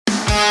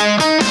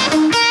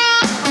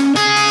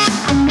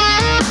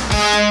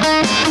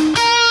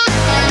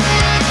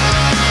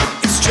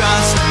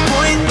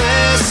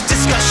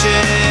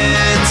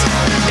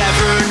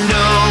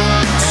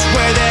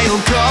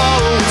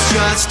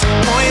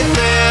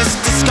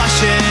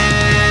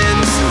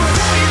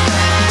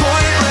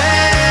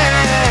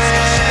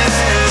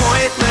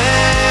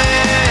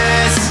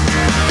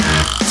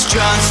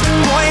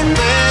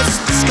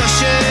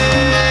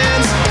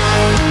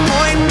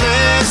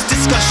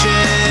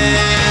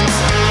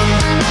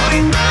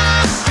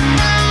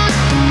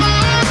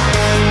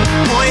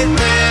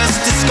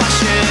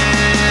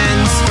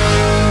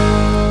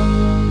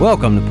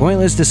Welcome to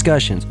Pointless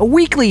Discussions, a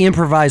weekly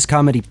improvised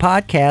comedy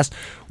podcast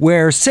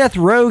where Seth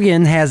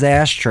Rogen has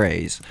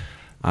ashtrays.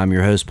 I'm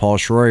your host, Paul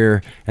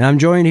Schroyer, and I'm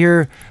joined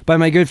here by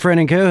my good friend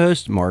and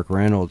co-host, Mark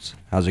Reynolds.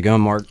 How's it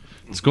going, Mark?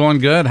 It's going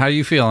good. How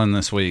you feeling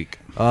this week?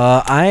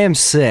 I am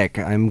sick.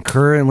 I'm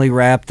currently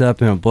wrapped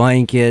up in a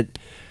blanket.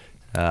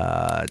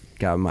 Got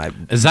my...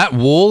 Is that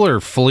wool or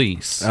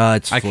fleece?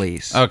 It's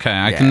fleece. Okay,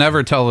 I can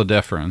never tell the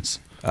difference.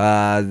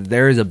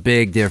 There is a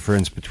big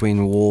difference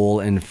between wool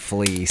and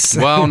fleece.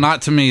 Well,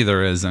 not to me,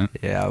 there isn't.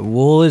 Yeah,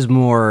 wool is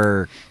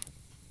more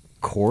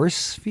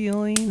coarse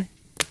feeling.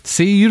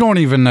 See, you don't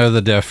even know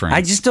the difference.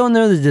 I just don't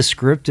know the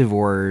descriptive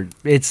word.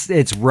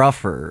 It's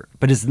rougher,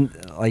 but it's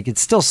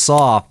still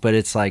soft, but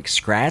it's like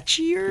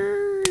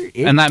scratchier.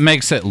 And that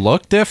makes it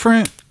look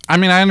different? I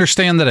mean, I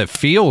understand that it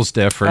feels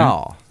different.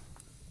 Oh.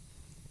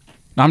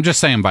 I'm just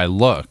saying by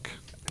look.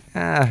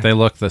 They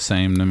look the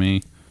same to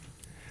me.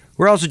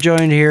 We're also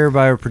joined here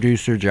by our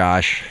producer,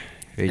 Josh.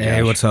 Hey, Josh.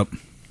 Hey, what's up?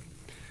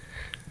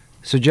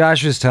 So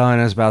Josh was telling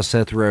us about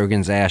Seth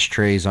Rogen's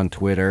ashtrays on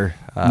Twitter.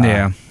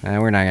 Yeah.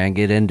 And we're not going to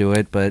get into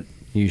it, but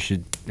you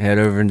should head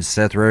over to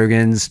Seth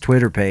Rogen's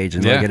Twitter page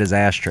and look at his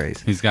ashtrays.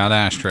 He's got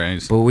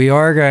ashtrays. But we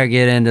are going to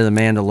get into The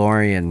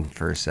Mandalorian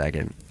for a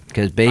second.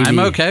 Because I'm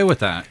okay with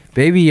that.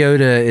 Baby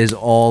Yoda is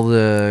all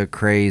the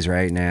craze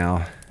right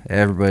now.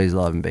 Everybody's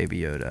loving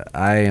Baby Yoda.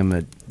 I am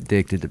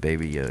addicted to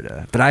Baby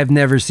Yoda. But I've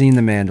never seen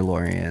The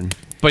Mandalorian.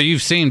 But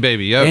you've seen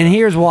Baby Yoda. And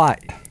here's why.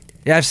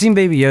 Yeah, I've seen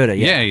Baby Yoda.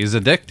 Yeah, he's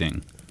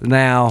addicting.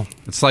 Now,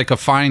 it's like a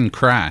fine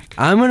crack.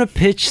 I'm going to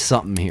pitch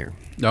something here.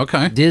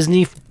 Okay.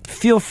 Disney,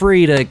 feel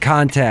free to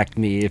contact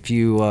me if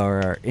you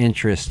are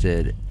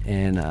interested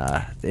in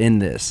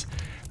this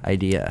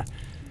idea.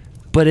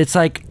 But it's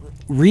like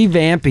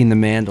revamping The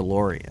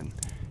Mandalorian.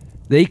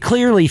 They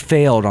clearly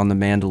failed on The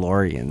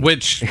Mandalorian.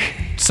 Which,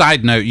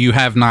 side note, you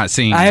have not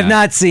seen I have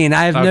not seen.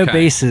 I have no Okay.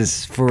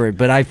 basis for it,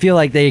 but I feel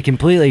like they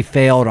completely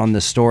failed on the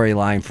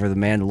storyline for The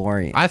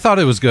Mandalorian. I thought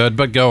it was good,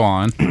 but go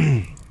on.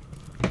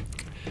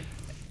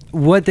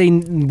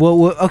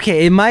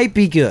 Okay, it might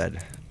be good.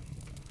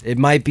 It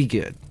might be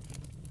good.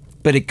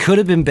 But it could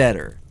have been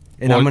better.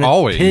 And I'm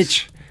going to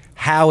pitch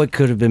how it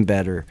could have been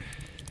better.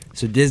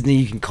 So Disney,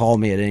 you can call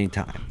me at any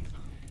time.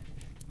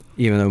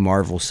 Even though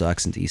Marvel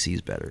sucks and DC is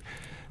better.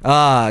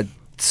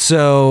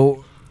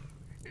 So,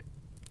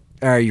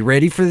 are you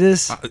ready for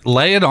this?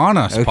 Lay it on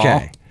us, Paul.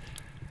 Okay.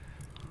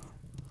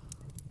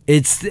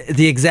 It's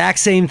the exact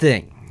same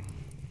thing,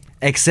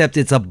 except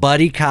it's a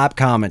buddy cop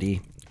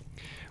comedy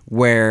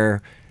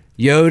where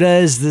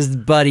Yoda is the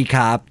buddy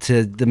cop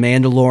to the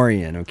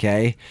Mandalorian,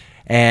 okay?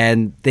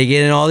 And they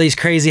get in all these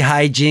crazy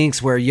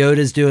hijinks where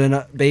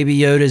Baby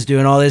Yoda's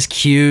doing all this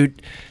cute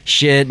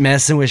shit,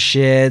 messing with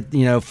shit,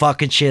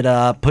 fucking shit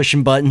up,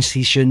 pushing buttons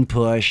he shouldn't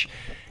push.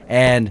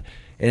 And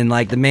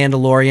like the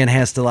Mandalorian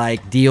has to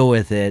like deal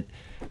with it,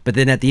 but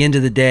then at the end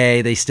of the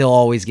day, they still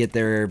always get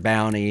their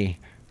bounty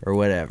or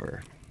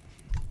whatever.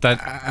 That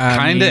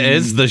kind of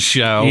is the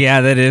show.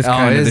 Yeah, that is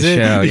kind of the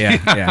show.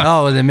 Yeah.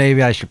 Oh, then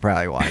maybe I should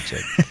probably watch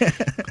it.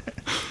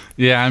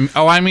 Yeah.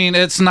 I mean,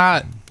 it's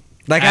not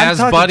like as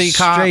I'm talking buddy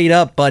cop. Straight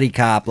up buddy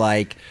cop.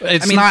 Like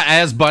it's not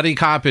as buddy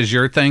cop as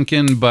you're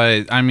thinking,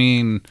 but I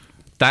mean.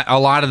 That a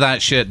lot of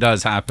that shit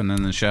does happen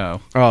in the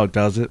show. Oh,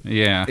 does it?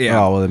 Yeah.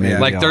 Oh, well, then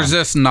maybe like there's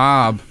this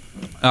knob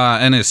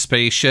in his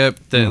spaceship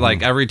that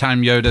like every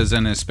time Yoda's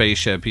in his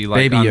spaceship, he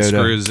like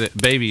unscrews it.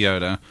 Baby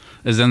Yoda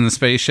is in the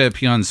spaceship.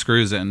 He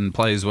unscrews it and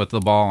plays with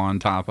the ball on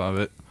top of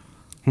it.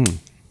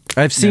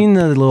 I've seen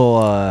the little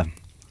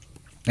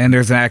and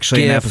there's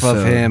actually an gif episode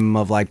of him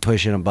of like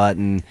pushing a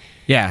button.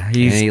 Yeah, and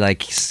he like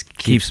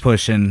keeps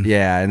pushing.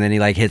 Yeah, and then he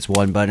like hits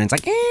one button. It's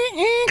like.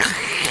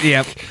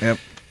 Yep.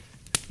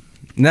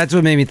 And that's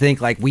what made me think,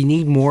 like, we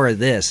need more of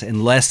this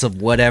and less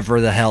of whatever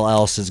the hell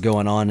else is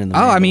going on in the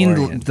Mandalorian. I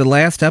mean, the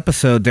last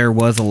episode, there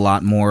was a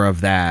lot more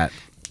of that.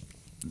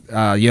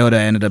 Yoda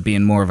ended up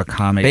being more of a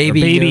comic.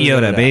 Baby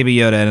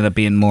Yoda ended up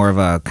being more of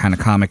a kind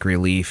of comic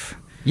relief.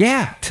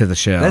 Yeah. To the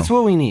show. That's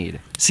what we need.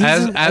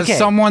 As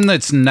someone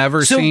that's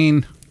never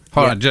seen...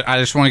 Hold on, I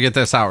just want to get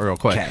this out real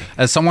quick. Okay.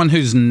 As someone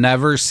who's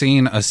never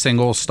seen a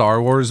single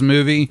Star Wars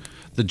movie,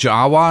 the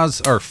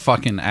Jawas are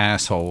fucking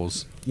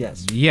assholes.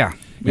 Yes.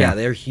 Yeah,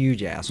 they're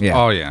huge assholes.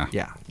 Yeah. Oh, yeah.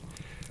 Yeah.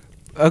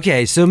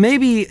 Okay, so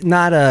maybe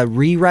not a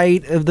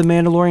rewrite of The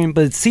Mandalorian,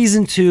 but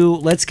season 2,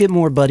 let's get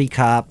more buddy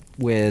cop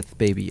with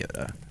Baby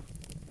Yoda.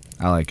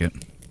 I like it.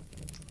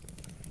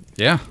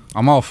 Yeah,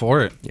 I'm all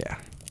for it. Yeah.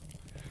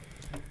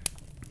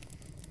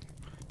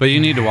 But you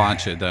need to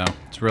watch it, though.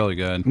 It's really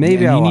good.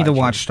 Maybe you I'll need to watch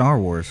watch Star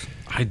Wars.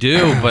 I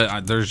do,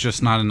 but there's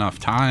just not enough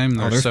time.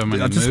 There's so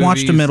many I just movies.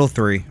 watched the middle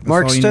three. That's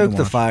Mark all you need to stoked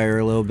the watch. fire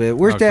a little bit.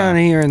 We're Okay. down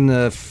here in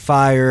the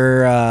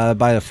fire,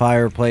 by the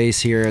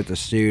fireplace here at the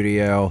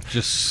studio.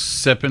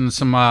 Just sipping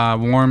some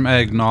warm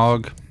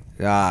eggnog.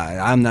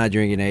 I'm not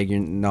drinking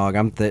eggnog.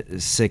 I'm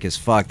sick as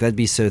fuck. That'd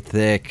be so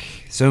thick.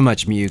 So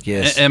much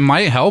mucus. It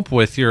might help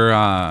with your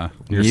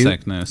Mute?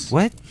 sickness.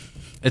 What?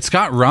 It's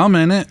got rum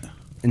in it.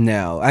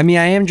 No, I mean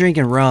I am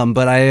drinking rum,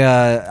 but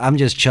I'm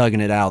just chugging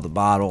it out of the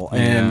bottle,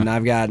 and Yeah.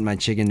 I've got my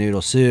chicken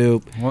noodle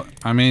soup. Well,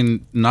 I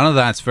mean, none of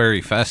that's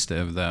very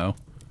festive, though.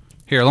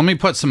 Here, let me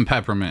put some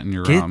peppermint in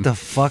your rum. Get the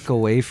fuck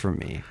away from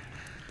me!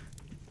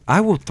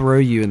 I will throw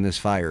you in this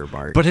fire,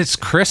 Bart. But it's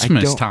I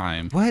Christmas don't-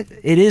 time. What?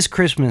 It is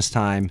Christmas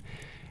time,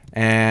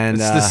 and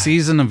It's the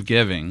season of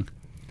giving.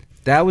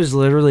 that was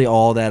literally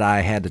all that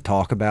I had to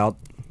talk about.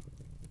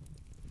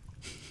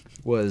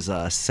 Was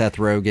Seth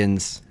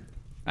Rogen's.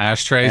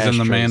 Ashtrays and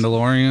the Ashtrays.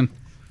 Mandalorian.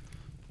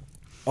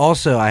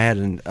 Also, I had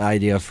an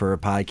idea for a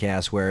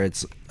podcast where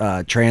it's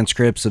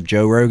transcripts of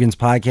Joe Rogan's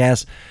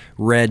podcast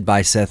read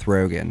by Seth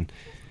Rogen.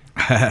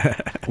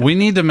 We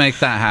need to make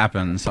that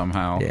happen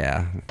somehow.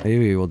 Yeah,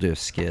 maybe we'll do a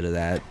skit of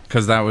that.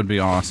 Because that would be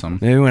awesome.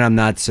 Maybe when I'm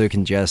not so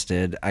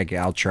congested,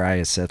 I'll try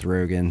a Seth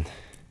Rogen.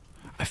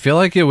 I feel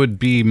like it would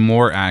be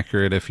more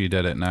accurate if you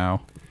did it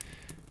now.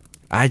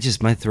 My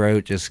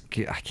throat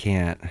I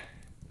can't.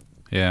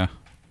 Yeah.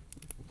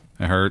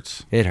 It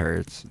hurts. It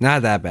hurts.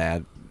 Not that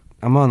bad.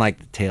 I'm on like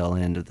the tail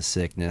end of the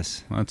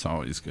sickness. That's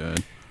always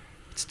good.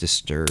 It's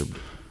disturbed.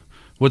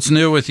 What's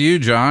new with you,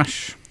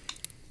 Josh?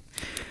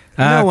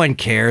 No one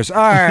cares. All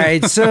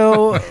right,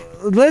 so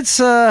let's.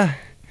 I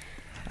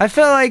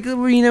felt like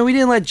we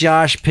didn't let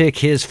Josh pick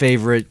his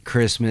favorite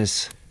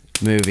Christmas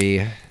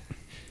movie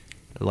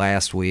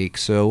last week,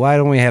 so why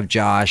don't we have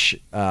Josh?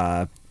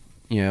 Why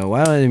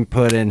don't he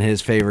put in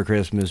his favorite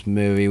Christmas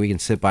movie? We can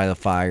sit by the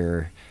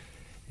fire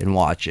and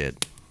watch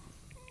it.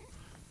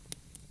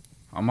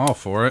 I'm all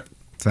for it.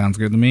 Sounds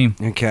good to me.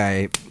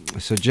 Okay,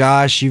 so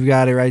Josh, you've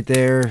got it right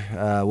there.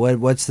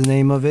 What's the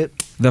name of it?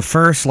 The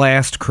First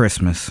Last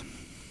Christmas.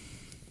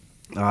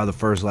 The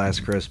First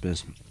Last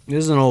Christmas.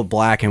 This is an old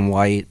black and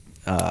white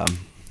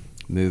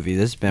movie.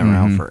 This has been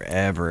around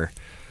forever.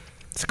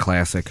 It's a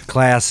classic.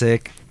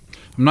 Classic.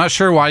 I'm not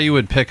sure why you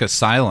would pick a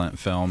silent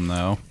film,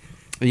 though.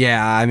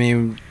 Yeah, I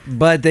mean,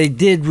 but they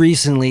did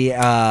recently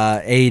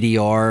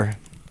ADR.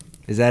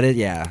 Is that it?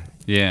 Yeah.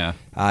 Yeah.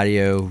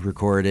 Audio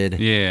recorded.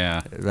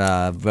 Yeah.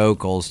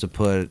 Vocals to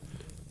put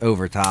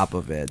over top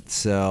of it.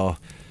 So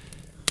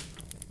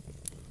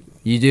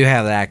you do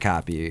have that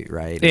copy,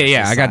 right?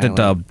 Yeah, I got the silent-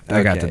 dub.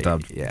 I got the Okay,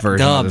 dubbed yeah.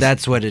 version. Dub, of this,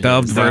 that's what it is.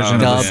 dubbed version of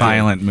the Dubbed.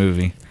 silent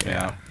movie.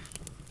 Yeah.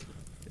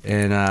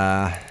 And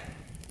I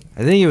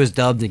think it was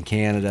dubbed in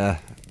Canada.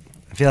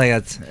 I feel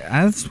like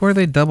That's where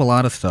they dub a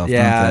lot of stuff.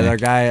 yeah, don't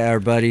they? our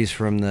buddies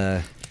from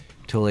the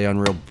Totally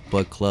Unreal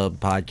Book Club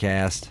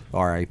podcast,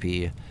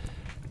 RIP.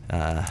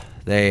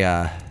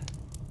 They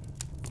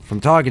from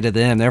talking to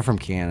them, they're from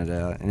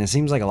Canada, and it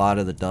seems like a lot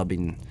of the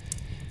dubbing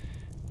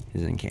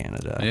is in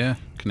Canada. Yeah.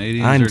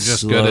 Canadians I'm are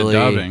just good at slowly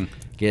dubbing.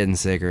 getting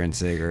sicker and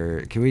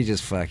sicker. Can we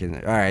just fucking...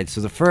 All right,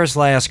 so the First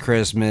Last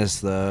Christmas,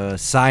 the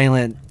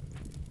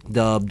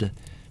dubbed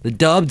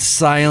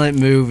silent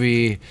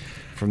movie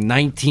from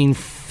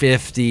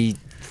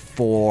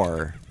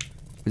 1954.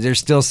 Was there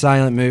still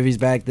silent movies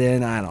back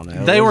then? I don't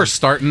know. They were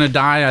starting to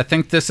die. I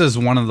think this is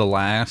one of the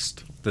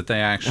last that they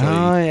actually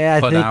Oh, yeah, I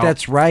put think out.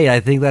 that's right.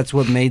 I think that's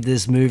what made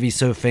this movie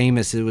so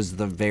famous. It was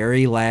the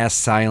very last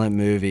silent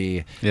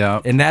movie. Yeah.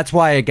 And that's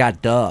why it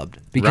got dubbed.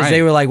 Because Right.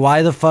 they were like,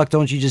 why the fuck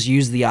don't you just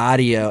use the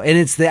audio? And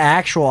it's the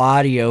actual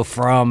audio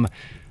from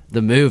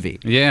the movie.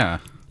 Yeah.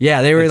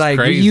 Yeah, they were It's like,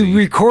 crazy. you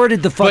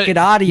recorded the fucking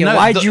audio. no,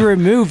 Why'd you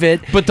remove it?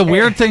 But the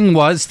weird thing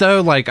was,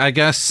 though, like, I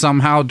guess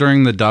somehow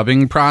during the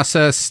dubbing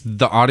process,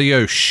 the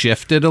audio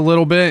shifted a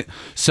little bit.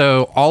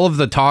 So all of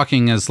the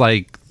talking is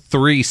like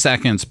 3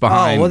 seconds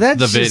behind Oh, well, that's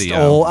the just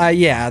video. old.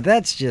 Yeah,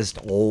 that's just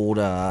old.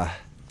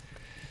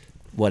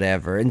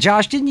 Whatever. And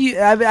Josh, didn't you?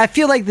 I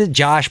feel like that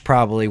Josh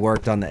probably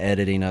worked on the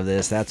editing of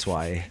this. That's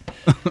why.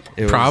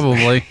 It was-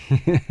 Probably.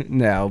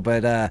 no,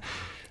 but I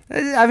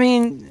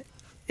mean,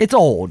 it's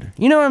old.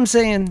 You know what I'm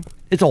saying?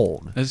 It's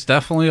old. It's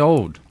definitely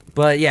old.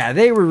 But yeah,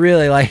 they were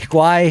really like,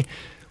 why?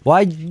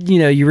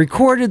 You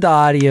recorded the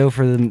audio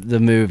for the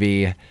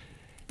movie.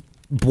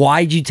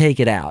 Why'd you take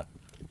it out?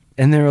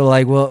 And they were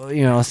like,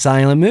 well,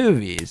 silent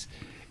movies.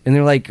 And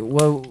they're like,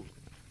 well,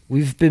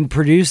 we've been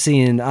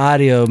producing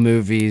audio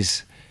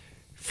movies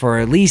for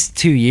at least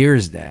 2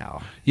 years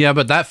now. Yeah,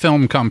 but that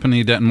film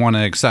company didn't want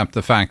to accept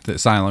the fact that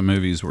silent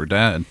movies were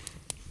dead.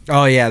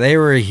 Oh yeah, they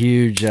were a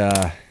huge.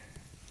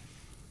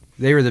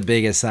 They were the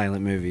biggest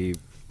silent movie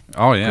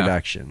Oh, yeah.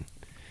 production.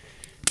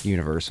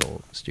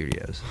 Universal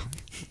Studios.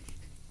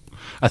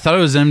 I thought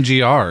it was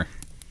MGR.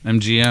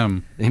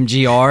 MGM.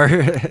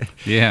 MGR.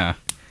 Yeah.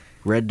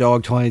 Red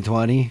Dog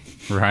 2020.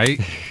 Right?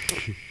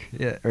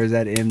 Yeah, or is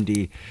that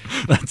MD?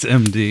 That's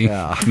MD.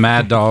 Yeah.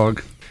 Mad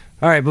Dog.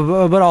 All right,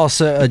 but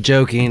also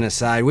joking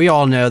aside, we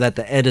all know that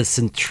the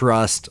Edison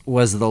Trust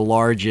was the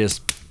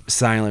largest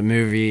silent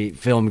movie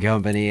film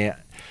company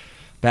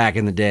back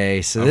in the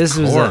day. So this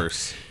Of was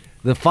course.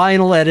 the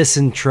final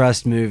Edison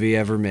Trust movie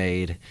ever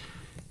made.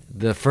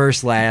 The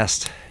First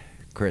Last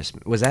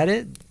Christmas. Was that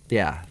it?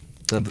 Yeah.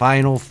 The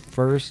final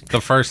first.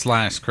 The first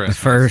last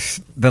Christmas.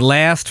 The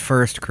last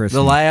first Christmas.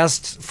 The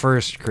last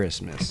first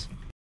Christmas.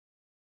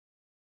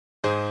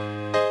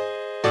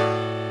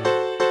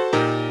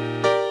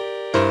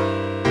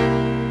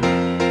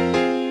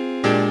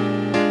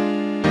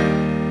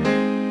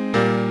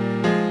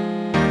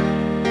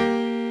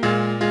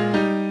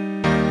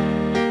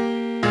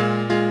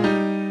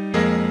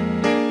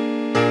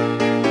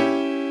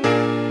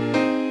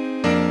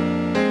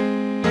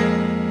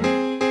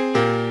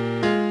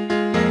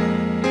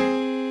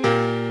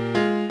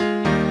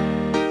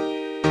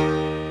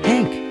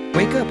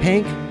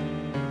 Hank?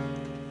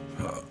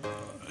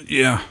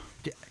 Yeah.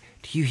 Do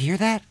you hear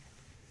that?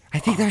 I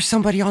think there's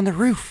somebody on the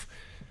roof.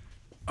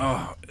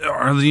 Are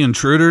the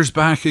intruders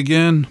back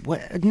again?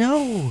 What?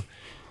 No.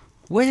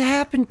 What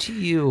happened to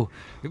you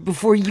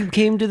before you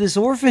came to this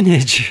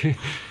orphanage?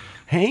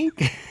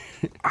 Hank?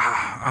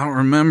 I don't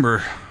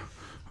remember.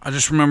 I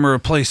just remember a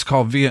place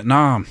called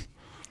Vietnam.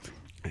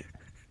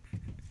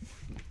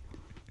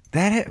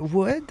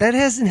 What? That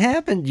hasn't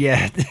happened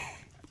yet.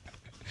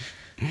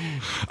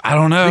 I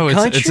don't know.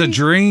 It's a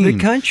dream. The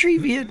country,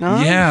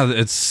 Vietnam? Yeah,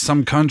 it's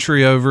some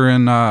country over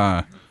in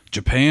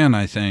Japan,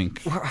 I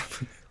think.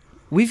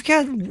 We've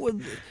got...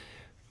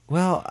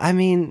 Well, I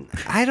mean,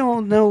 I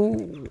don't know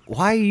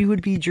why you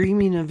would be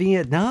dreaming of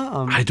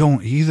Vietnam. I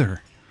don't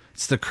either.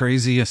 It's the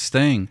craziest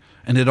thing.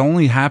 And it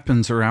only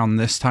happens around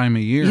this time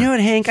of year. You know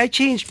what, Hank? I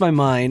changed my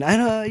mind.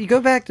 You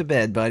go back to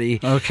bed, buddy.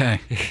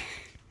 Okay.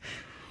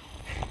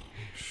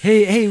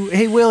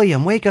 Hey,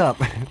 William, wake up.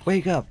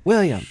 Wake up.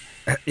 William.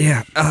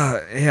 Yeah.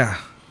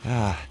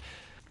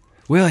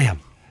 William,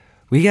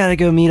 we got to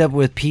go meet up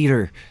with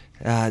Peter.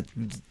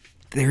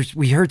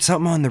 We heard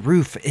something on the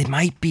roof. It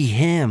might be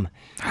him.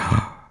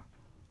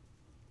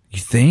 You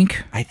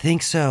think? I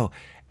think so.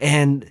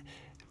 And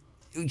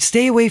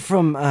stay away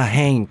from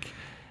Hank.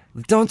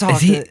 Don't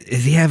talk.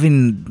 Is he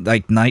having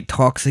like night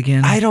talks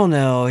again? I don't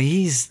know.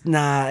 He's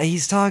not.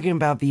 He's talking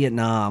about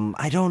Vietnam.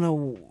 I don't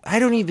know. I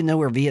don't even know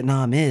where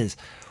Vietnam is.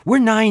 We're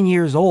 9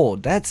 years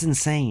old. That's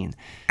insane.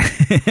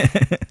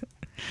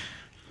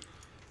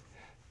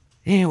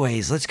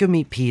 Anyways, let's go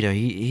meet Peter.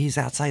 He's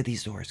outside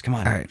these doors. Come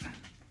on. All right.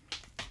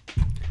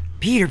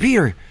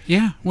 Peter.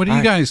 Yeah, what are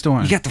you guys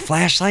doing? You got the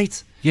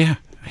flashlights? Yeah,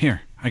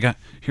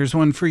 here's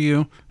one for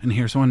you, and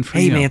here's one for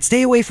you. Hey, man,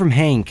 stay away from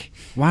Hank.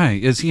 Why?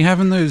 Is he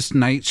having those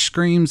night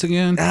screams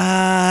again?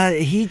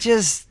 He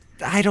just,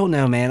 I don't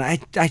know, man.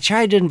 I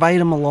tried to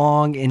invite him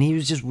along, and he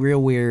was just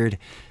real weird.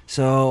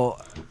 So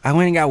I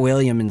went and got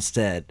William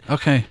instead.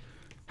 Okay.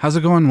 How's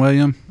it going,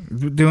 William?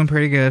 Doing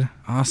pretty good.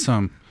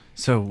 Awesome.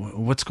 So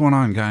what's going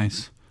on,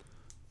 guys?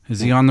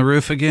 Is he on the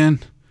roof again?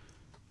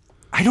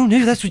 I don't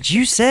know. That's what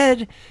you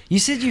said. You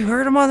said you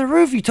heard him on the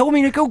roof. You told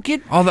me to go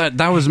get... Oh,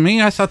 that was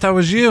me? I thought that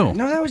was you.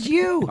 No, that was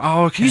you.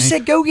 Oh, okay. You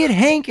said go get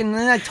Hank, and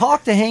then I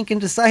talked to Hank and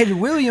decided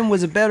William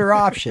was a better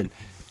option.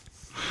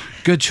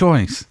 Good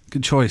choice.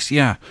 Good choice.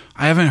 Yeah.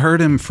 I haven't heard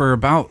him for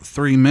about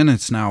 3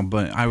 minutes now,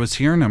 but I was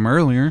hearing him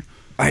earlier.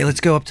 All right,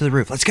 let's go up to the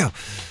roof. Let's go.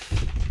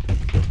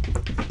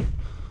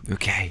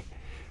 Okay.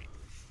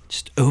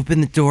 Just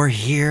open the door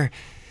here,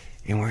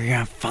 and we're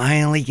going to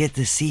finally get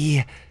to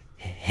see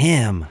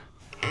him.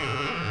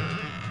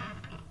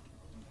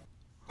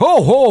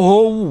 Ho, ho,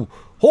 ho.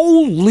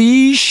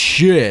 Holy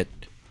shit.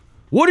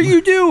 What are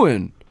you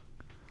doing?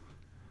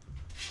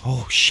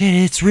 Oh, shit,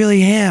 it's really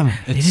him.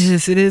 It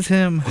is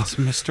him. It's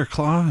Mr.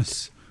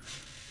 Claus.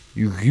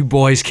 You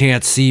boys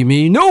can't see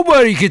me.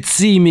 Nobody could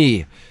see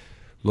me.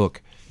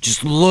 Look,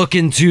 just look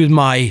into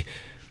my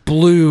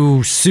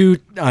blue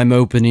suit I'm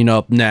opening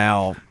up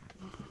now.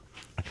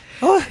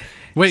 Oh.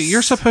 Wait,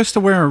 you're supposed to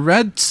wear a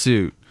red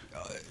suit.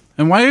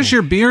 And why is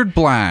your beard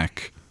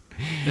black?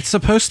 It's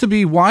supposed to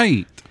be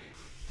white.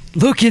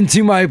 Look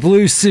into my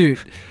blue suit.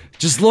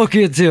 Just look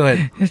into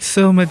it. It's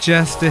so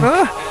majestic.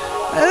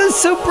 It's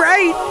so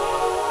bright.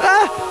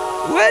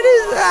 What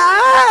is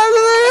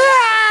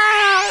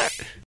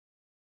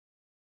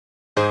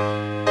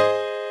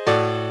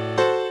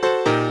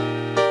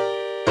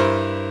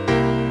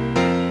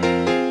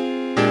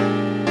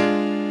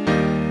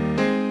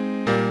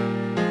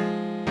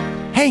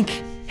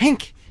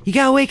Hank, you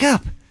gotta wake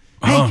up.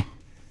 Hank.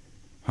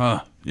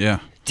 Yeah.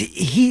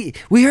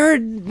 We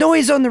heard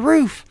noise on the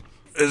roof.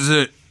 Is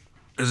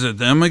it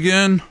them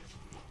again?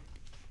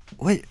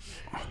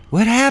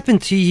 What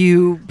happened to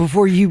you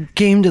before you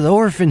came to the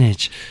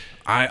orphanage?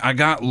 I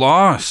got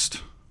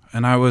lost,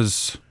 and I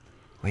was...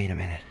 Wait a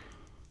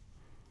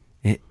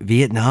minute.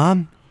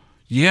 Vietnam?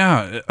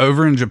 Yeah,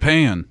 over in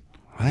Japan.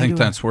 I think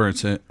that's where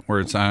it's at.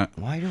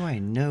 Why do I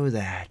know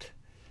that?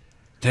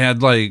 They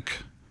had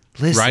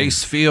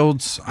rice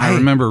fields. I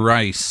remember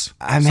rice.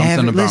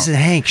 Listen,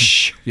 Hank.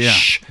 Shh. Yeah.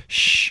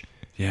 Shh.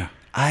 Yeah.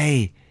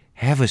 I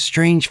have a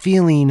strange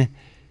feeling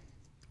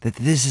that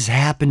this has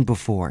happened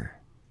before.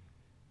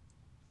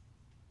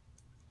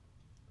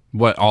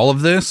 What, all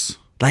of this?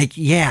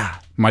 Yeah.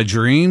 My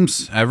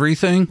dreams?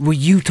 Everything? Were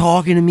you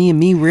talking to me and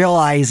me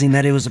realizing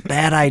that it was a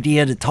bad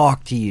idea to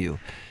talk to you?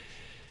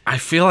 I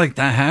feel like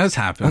that has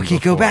happened Okay,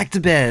 before. go back to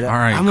bed. All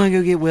right. I'm going to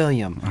go get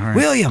William. All right.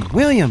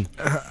 William.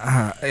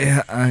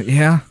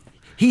 Yeah?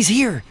 He's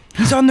here.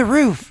 He's on the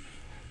roof.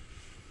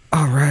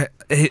 All right.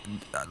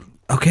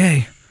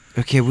 Okay.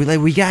 Okay,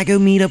 we got to go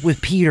meet up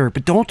with Peter,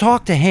 but don't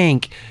talk to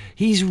Hank.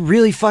 He's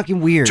really fucking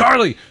weird.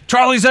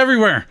 Charlie's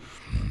everywhere.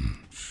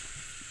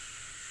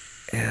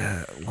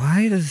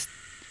 Why does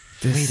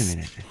this Wait a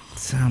minute.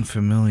 sound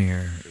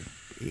familiar?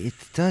 It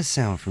does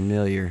sound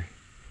familiar.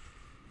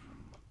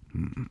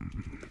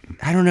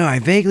 I don't know. I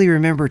vaguely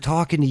remember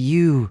talking to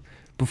you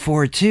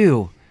before,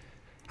 too.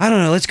 I don't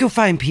know. Let's go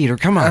find Peter.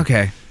 Come on.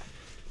 Okay.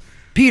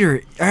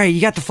 Peter, all right, you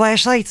got the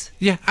flashlights?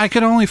 Yeah, I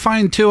could only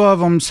find 2 of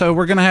them, so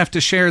we're going to have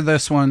to share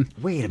this one.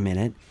 Wait a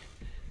minute.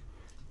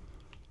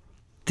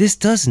 This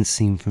doesn't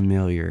seem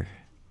familiar.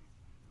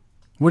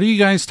 What are you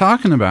guys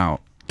talking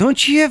about?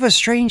 Don't you have a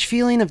strange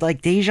feeling of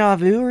like deja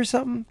vu or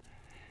something?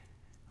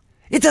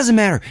 It doesn't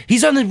matter.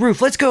 He's on the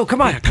roof. Let's go.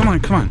 Come on. Yeah, come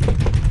on. All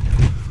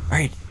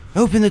right,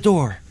 open the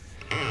door.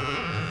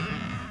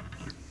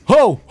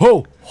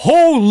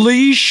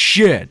 Holy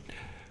shit.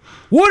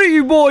 What are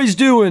you boys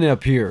doing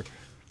up here?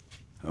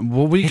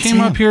 Well, we came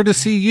up here to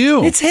see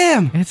you. It's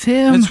him.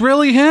 It's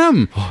really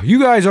him. You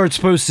guys aren't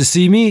supposed to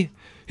see me.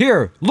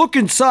 Here, look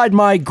inside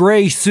my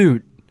gray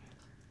suit.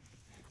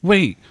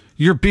 Wait,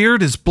 your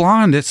beard is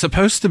blonde. It's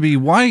supposed to be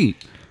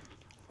white.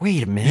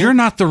 Wait a minute. You're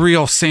not the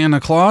real Santa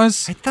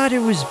Claus. I thought it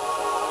was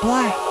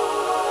black.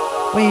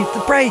 Wait,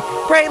 the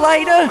bright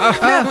light.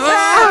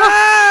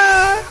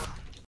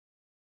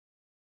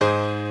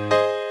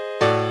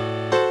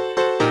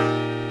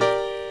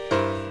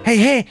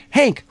 Hey,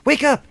 Hank,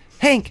 wake up.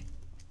 Hank.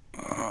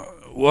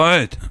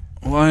 What?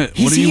 What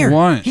He's do here. you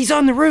want? He's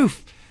on the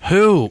roof.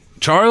 Who?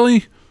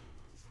 Charlie?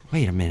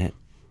 Wait a minute.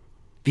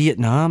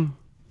 Vietnam?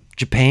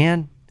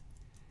 Japan?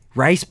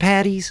 Rice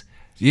paddies?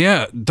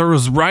 Yeah, there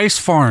was rice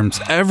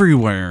farms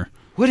everywhere.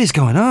 What is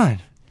going on?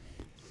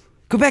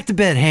 Go back to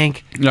bed,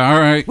 Hank. All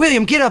right.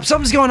 William, get up.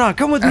 Something's going on.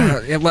 Come with me.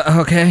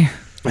 Okay.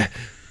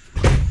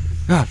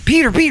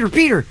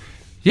 Peter.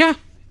 Yeah.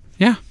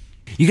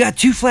 You got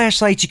 2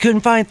 flashlights. You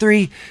couldn't find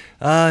 3.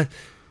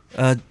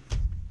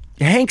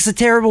 Hank's a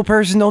terrible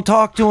person. Don't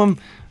talk to him.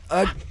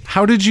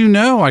 How did you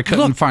know I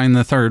couldn't find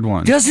the 3rd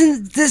one?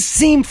 Doesn't this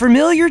seem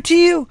familiar to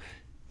you?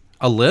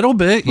 A little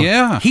bit,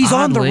 yeah. He's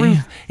on the Oddly. roof,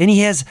 and he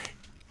has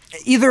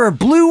either a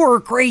blue or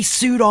a gray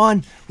suit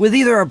on with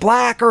either a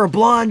black or a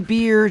blonde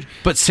beard.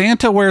 But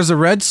Santa wears a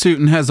red suit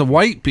and has a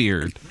white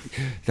beard.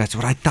 That's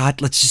what I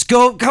thought. Let's just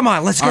go. Come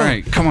on, let's go. All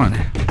right, come on.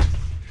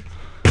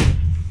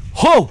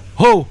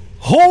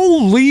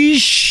 Holy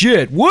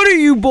shit. What are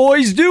you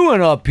boys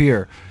doing up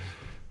here?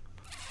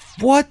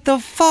 What the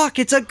fuck?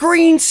 It's a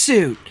green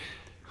suit.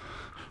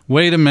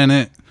 Wait a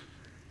minute.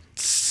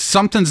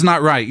 Something's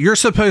not right. You're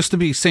supposed to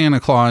be Santa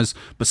Claus,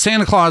 but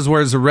Santa Claus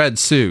wears a red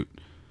suit.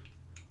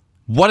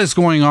 What is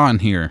going on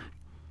here?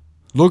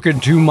 Look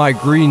into my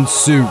green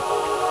suit.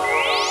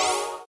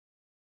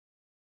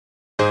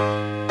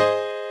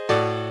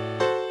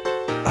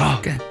 Oh,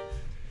 God.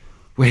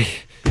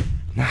 Wait.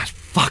 Not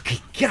fucking.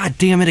 God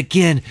damn it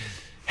again.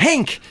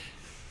 Hank,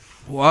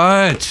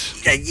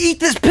 What? eat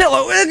this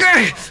pillow.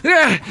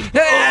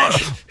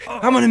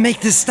 I'm gonna make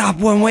this stop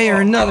one way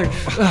or another.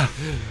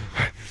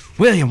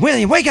 William,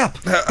 wake up.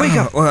 Wake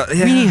up.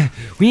 Yeah.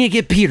 We need to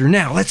get Peter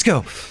now. Let's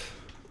go.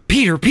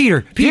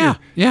 Peter.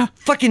 Yeah.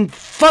 Fucking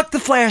fuck the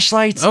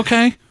flashlights.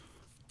 Okay.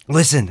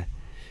 Listen,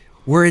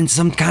 we're in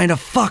some kind of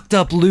fucked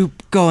up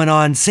loop going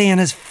on.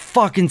 Santa's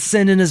fucking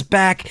sending us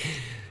back.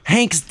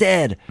 Hank's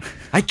dead.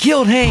 I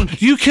killed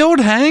Hank. You killed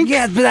Hank?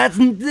 Yeah, but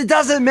it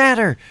doesn't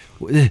matter.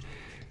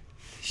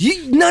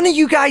 None of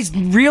you guys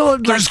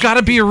There's got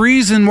to be a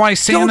reason why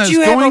Santa's don't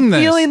you have doing a this.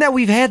 feeling that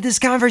we've had this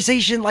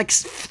conversation like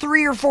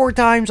 3 or 4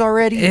 times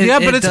already? Yeah,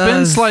 but It it's been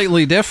does.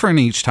 slightly different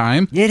each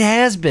time. It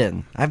has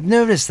been. I've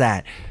noticed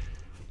that.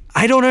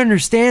 I don't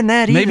understand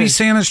that either. Maybe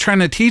Santa's trying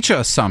to teach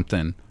us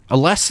something, a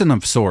lesson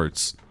of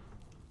sorts.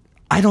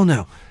 I don't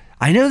know.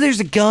 I know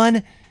there's a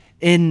gun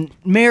in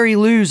Mary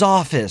Lou's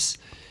office.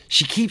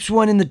 She keeps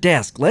one in the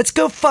desk. Let's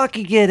go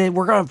fucking get it.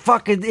 We're gonna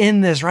fucking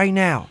end this right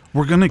now.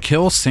 We're going to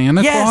kill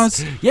Santa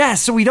Claus?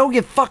 Yes, so we don't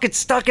get fucking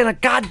stuck in a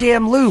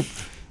goddamn loop.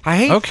 I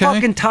hate Okay.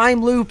 fucking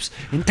time loops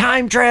and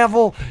time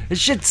travel. This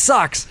shit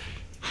sucks.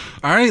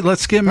 All right,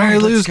 let's get All Mary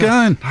right, let's Lou's go.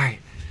 gun. All right.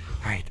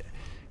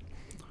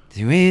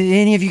 Do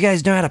any of you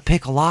guys know how to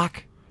pick a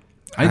lock?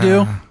 I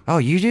do. Oh,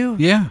 you do?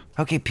 Yeah.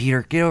 Okay,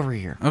 Peter, get over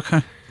here.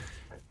 Okay.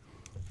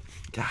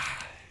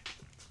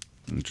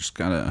 I'm just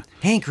got to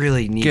Hank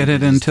really needs get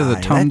it into the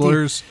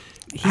tumblers.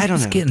 I don't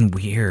It's know. getting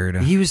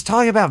weird. He was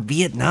talking about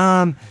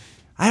Vietnam.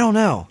 I don't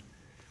know.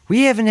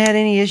 We haven't had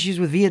any issues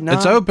with Vietnam.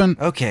 It's open.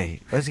 Okay,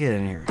 let's get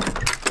in here.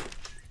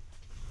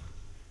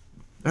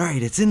 All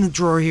right, it's in the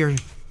drawer here.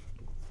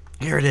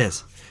 Here it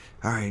is.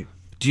 All right.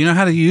 Do you know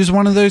how to use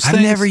one of those I've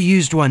things? never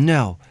used one,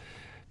 no.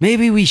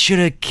 Maybe we should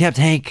have kept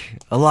Hank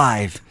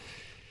alive.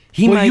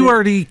 Well, you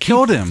already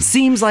killed him.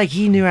 Seems like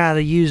he knew how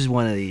to use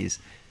one of these.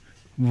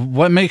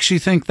 What makes you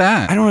think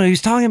that? I don't know. He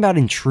was talking about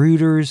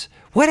intruders.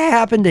 What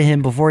happened to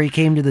him before he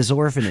came to this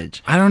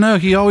orphanage? I don't know.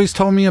 He always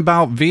told me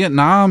about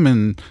Vietnam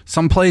and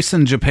someplace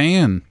in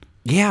Japan.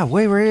 Yeah,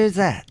 where is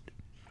that?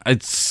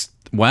 It's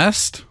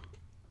west?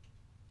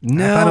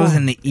 No, thought it was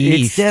in the It's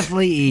east.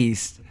 definitely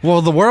east.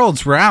 Well, the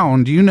world's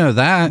round. You know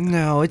that.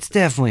 No, it's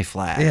definitely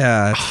flat.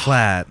 Yeah, it's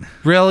flat.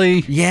 Really?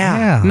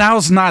 Yeah.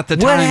 Now's not the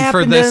What time for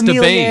happened this to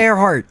Amelia debate.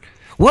 Earhart?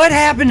 What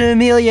happened to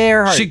Amelia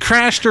Earhart? She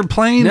crashed her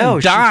plane no,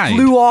 and died. she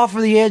flew off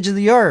of the edge of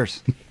the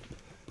earth.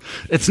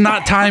 It's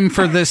not time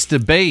for this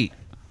debate.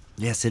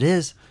 Yes, it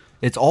is.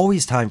 It's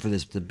always time for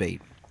this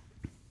debate.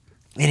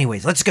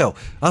 Anyways, let's go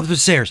up the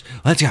stairs.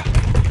 Let's go.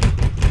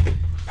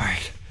 All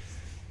right.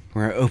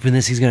 We're gonna open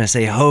this. He's gonna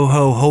say, "Ho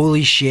ho,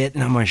 holy shit,"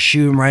 and I'm gonna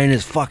shoot him right in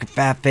his fucking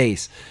fat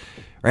face.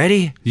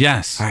 Ready?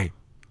 Yes. All right,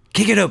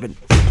 kick it open.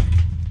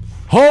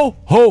 Ho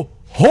ho,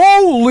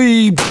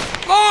 holy!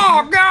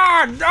 Oh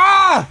God!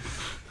 Ah!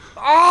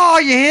 Oh,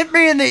 you hit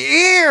me in the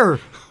ear!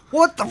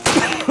 What the?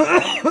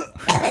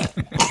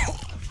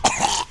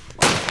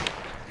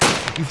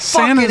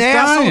 Santa's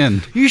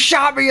dying. You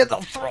shot me in the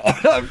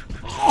throat.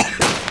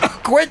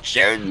 Quit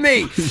shooting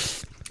me!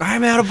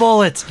 I'm out of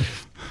bullets.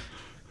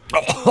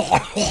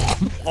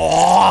 It's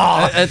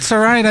all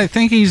right. I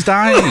think he's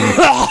dying.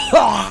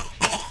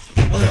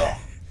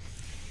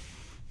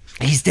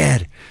 He's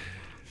dead.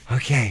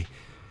 Okay.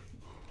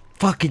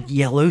 Fucking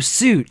yellow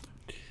suit.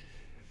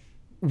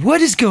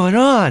 What is going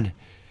on?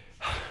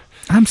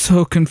 I'm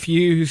so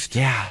confused.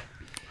 Yeah.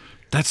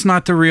 That's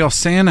not the real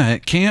Santa.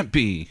 It can't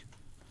be.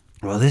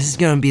 Well, this is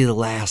going to be the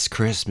last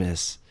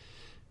Christmas.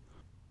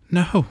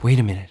 No. Wait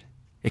a minute.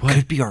 It What?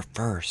 could be our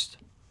first.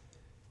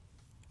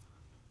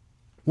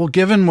 Well,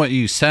 given what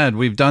you said,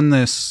 we've done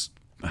this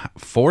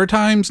 4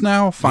 times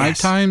now, 5 Yes.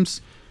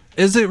 times.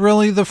 Is it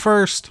really the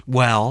first?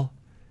 Well,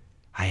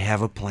 I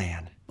have a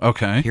plan.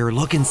 Okay. Here,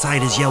 look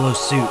inside his yellow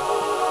suit.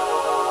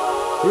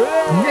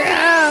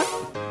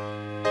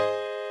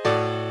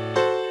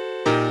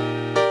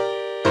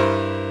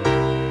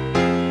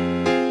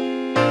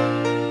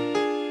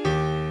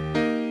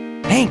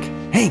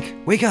 Hank,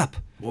 wake up.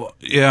 Well,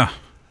 yeah.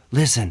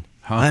 Listen,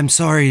 I'm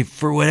sorry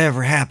for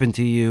whatever happened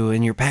to you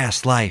in your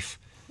past life.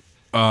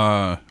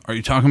 Are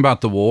you talking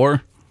about the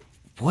war?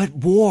 What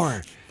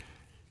war?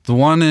 The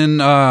one in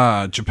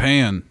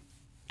Japan.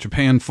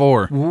 Japan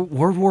 4.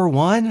 World War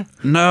One?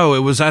 No, it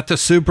was at the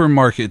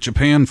supermarket,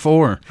 Japan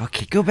 4.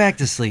 Okay, go back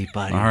to sleep,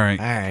 buddy. All right.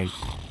 All right.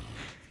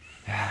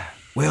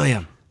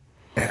 William,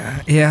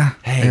 Yeah.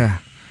 Hey. Yeah.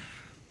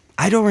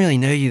 I don't really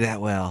know you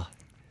that well.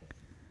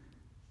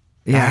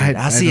 Yeah. All right,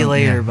 I'll see you don't-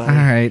 later, yeah. buddy.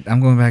 All right. I'm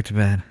going back to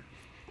bed.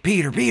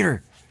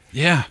 Peter,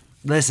 Yeah.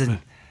 listen.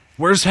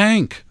 Where's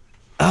Hank?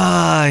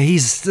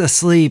 He's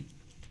asleep.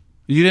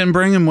 You didn't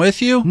bring him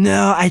with you?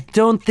 No, I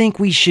don't think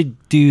we should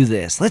do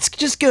this. Let's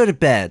just go to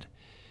bed.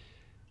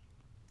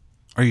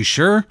 Are you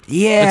sure?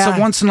 Yeah. It's a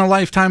once in a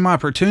lifetime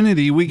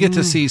opportunity. We get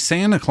to see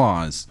Santa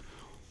Claus.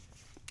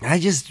 I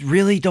just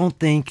really don't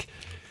think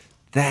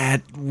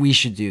that we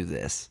should do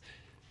this.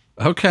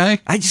 Okay.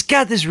 I just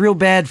got this real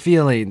bad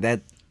feeling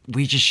that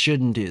we just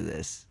shouldn't do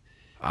this.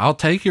 I'll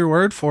take your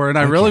word for it.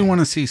 I really want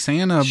to see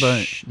Santa,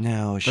 but Shh,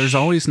 no, there's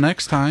always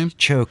next time.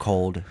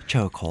 chokehold.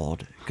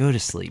 Go to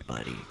sleep,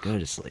 buddy. Go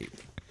to sleep.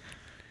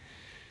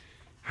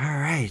 All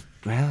right.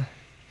 Well,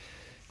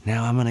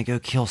 now I'm gonna go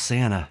kill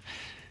Santa.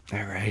 All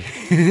right.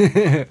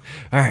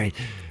 All right.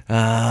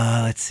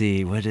 Let's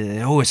see.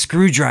 A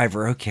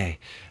screwdriver. Okay.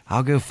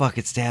 I'll go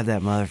fucking stab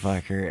that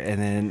motherfucker,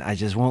 and then I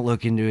just won't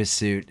look into his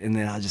suit, and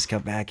then I'll just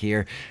come back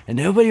here, and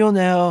nobody will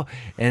know,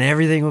 and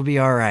everything will be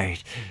all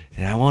right,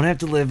 and I won't have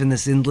to live in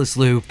this endless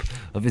loop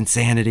of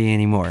insanity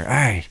anymore. All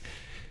right.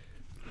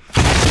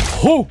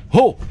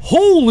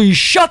 Holy,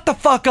 shut the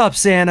fuck up,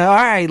 Santa. All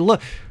right,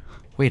 look.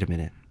 Wait a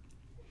minute.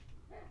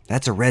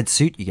 That's a red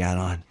suit you got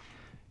on.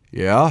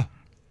 Yeah?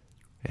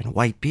 And a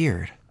white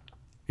beard.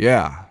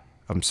 Yeah.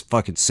 I'm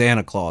fucking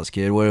Santa Claus,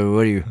 kid. What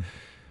do you...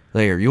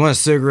 There, you want a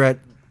cigarette?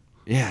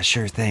 Yeah,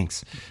 sure,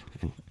 thanks.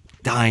 I've been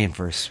dying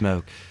for a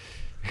smoke.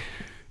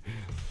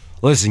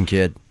 Listen,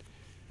 kid.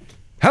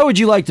 How would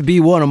you like to be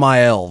one of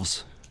my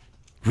elves?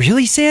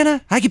 Really,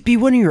 Santa? I could be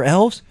one of your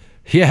elves?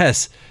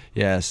 Yes.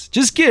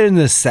 Just get in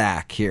this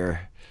sack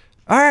here.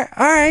 All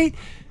right.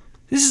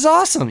 This is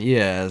awesome.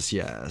 Yes.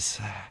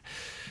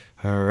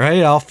 All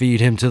right, I'll feed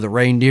him to the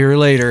reindeer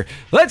later.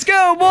 Let's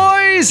go,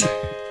 boys!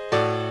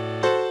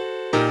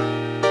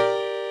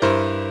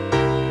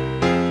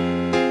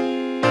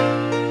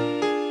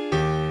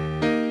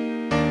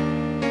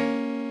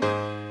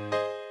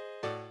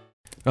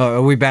 Oh,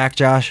 are we back,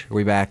 Josh? Are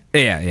we back?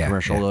 Yeah.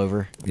 Commercial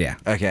over? Yeah.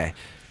 Okay.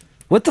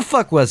 What the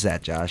fuck was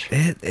that, Josh?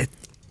 It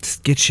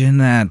gets you in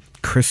that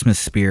Christmas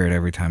spirit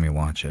every time you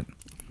watch it.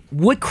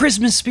 What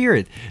Christmas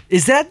spirit?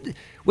 Is that...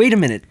 Wait a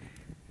minute.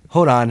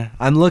 Hold on.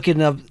 I'm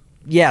looking up...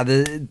 Yeah,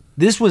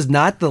 this was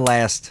not the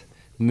last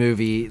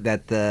movie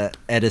that the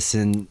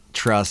Edison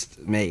Trust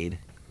made.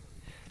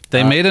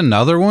 They made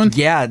another one?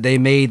 Yeah, they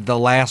made The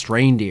Last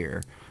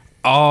Reindeer.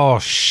 Oh,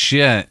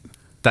 shit.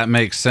 That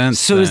makes sense.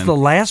 So is The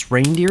Last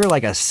Reindeer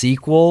like a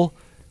sequel?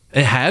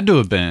 It had to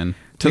have been.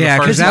 To Yeah,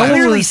 the because first that one. one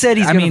clearly was, said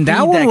he's I gonna mean, that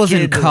feed one that was in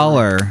kid to-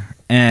 color,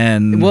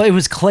 and Well, it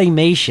was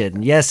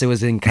claymation. Yes, it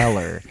was in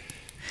color.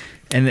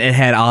 and it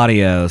had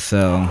audio.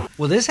 So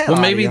Well, this had Well,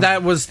 maybe audio.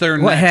 that was their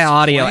what next had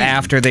audio plan.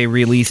 after they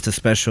released a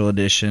special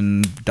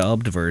edition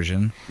dubbed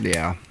version?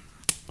 Yeah.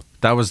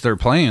 That was their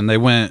plan. They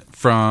went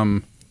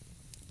from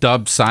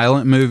dubbed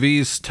silent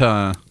movies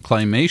to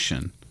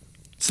claymation.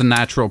 It's a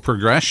natural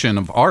progression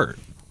of art.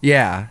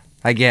 Yeah,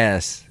 I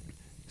guess.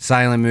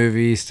 Silent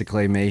movies to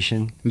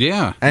claymation.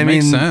 Yeah, I it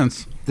makes mean-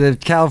 sense. The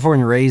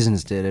California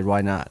Raisins did it.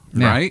 Why not?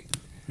 Yeah. Right?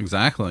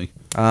 Exactly.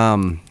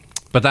 Um,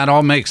 But that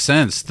all makes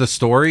sense. The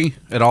story,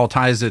 it all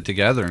ties it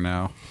together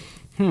now.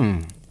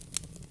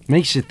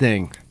 makes you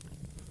think.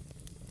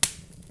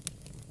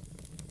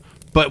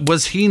 But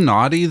was he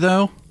naughty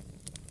though?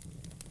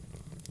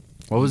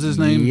 What was his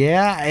name?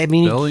 Yeah, I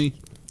mean, Billy.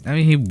 I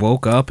mean, he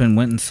woke up and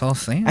went and saw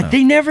Santa.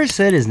 they never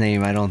said his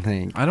name. I don't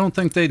think. I don't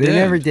think they They did.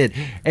 never did,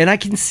 and I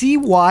can see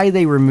why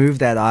they removed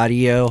that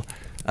audio.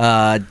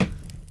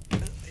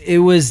 It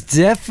was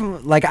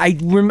definitely like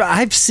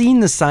I've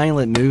seen the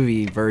silent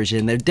movie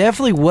version. There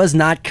definitely was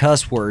not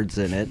cuss words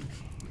in it.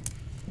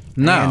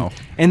 No.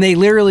 And they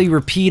literally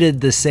repeated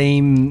the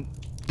same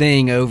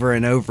thing over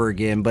and over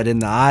again, but in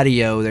the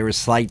audio there were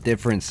slight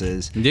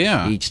differences.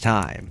 Yeah. Each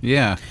time.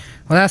 Yeah.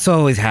 Well, that's what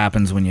always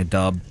happens when you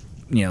dub,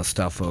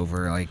 stuff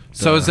over. Like,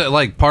 So is it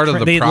like part of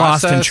the they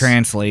process? lost in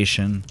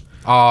translation?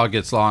 Oh, it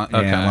gets lost.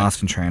 Okay. Yeah,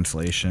 lost in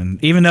translation.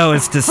 Even though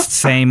it's the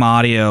same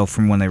audio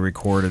from when they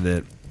recorded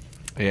it.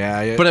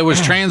 Yeah. But it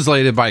was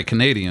translated by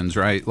Canadians,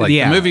 right? Like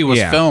Yeah, the movie was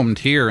yeah. filmed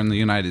here in the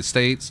United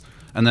States,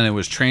 and then it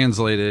was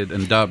translated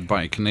and dubbed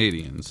by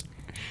Canadians.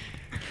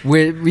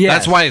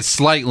 That's why it's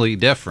slightly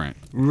different.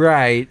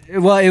 Right.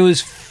 Well, it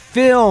was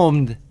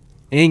filmed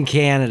in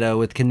Canada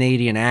with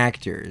Canadian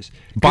actors.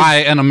 By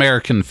an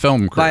American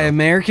film crew. By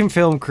American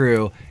film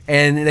crew,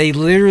 and they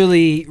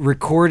literally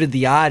recorded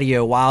the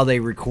audio while they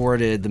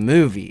recorded the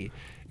movie.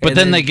 But And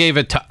then they gave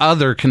it to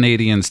other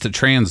Canadians to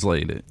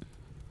translate it.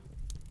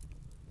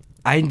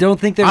 I don't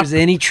think there was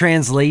any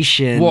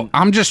translation. Well,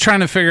 I'm just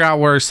trying to figure out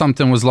where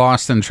something was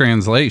lost in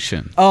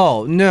translation.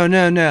 Oh, no.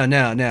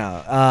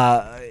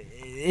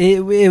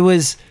 It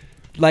was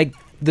like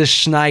the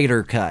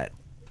Schneider cut.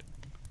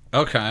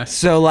 Okay.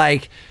 So,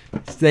 like,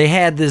 they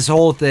had this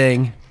whole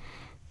thing,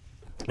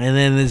 and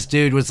then this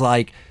dude was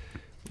like,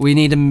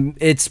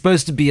 it's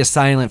supposed to be a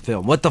silent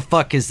film. What the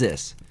fuck is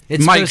this?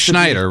 It's Mike supposed to be-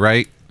 Schneider,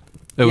 right?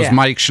 It was Yeah.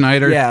 Mike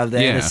Schneider? Yeah, of the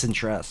Edison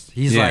Trust.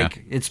 He's Yeah.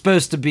 like, it's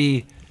supposed to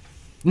be...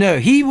 No,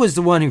 he was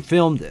the one who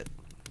filmed it.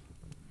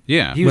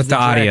 Yeah. He was With the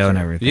audio director. and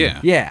everything. Yeah.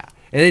 Yeah.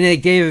 And then they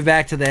gave it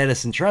back to the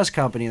Edison Trust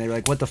Company, and they were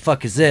like, what the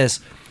fuck is this?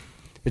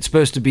 It's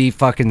supposed to be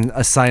fucking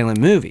a silent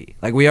movie.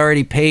 Like, we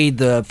already paid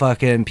the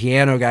fucking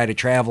piano guy to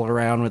travel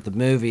around with the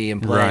movie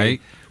and play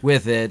Right.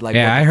 with it. Like,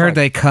 Yeah, what I the heard fuck?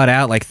 they cut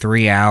out like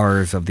 3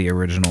 hours of the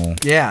original.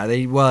 Yeah,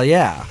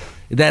 yeah.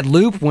 That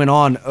loop went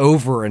on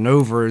over and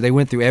over. They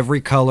went through every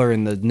color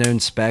in the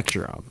known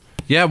spectrum.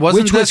 Yeah,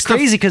 wasn't Which was this the-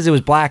 crazy because it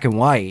was black and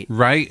white.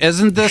 Right?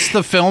 Isn't this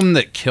the film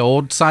that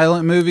killed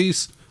silent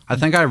movies? I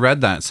think I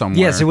read that somewhere.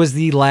 Yes, it was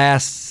the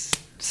last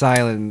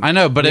silent. I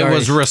know, but it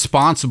was already-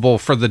 responsible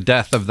for the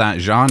death of that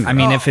genre. I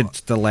mean, if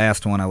it's the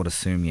last one, I would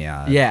assume,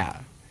 yeah. Yeah.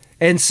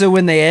 And so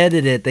when they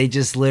edited it, they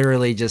just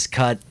literally just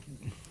cut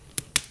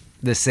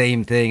the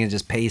same thing and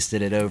just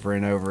pasted it over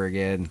and over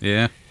again.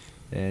 Yeah.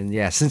 And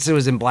yeah, since it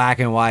was in black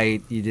and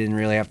white, you didn't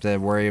really have to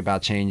worry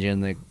about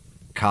changing the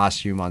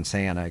costume on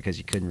Santa because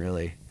you couldn't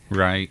really.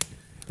 Right.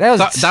 That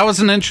was That was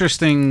an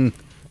interesting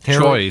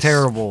choice.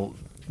 terrible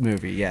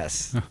movie.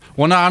 Yes.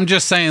 Well, no, I'm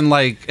just saying,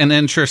 like, an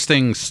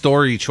interesting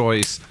story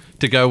choice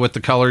to go with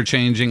the color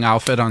changing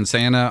outfit on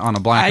Santa on a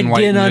black and I white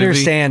didn't movie.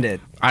 understand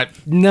it. I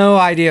No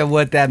idea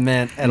what that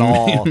meant at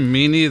all.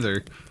 Me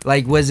neither.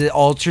 Like, was it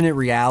alternate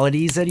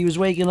realities that he was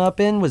waking up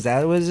in? Was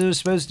that what it was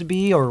supposed to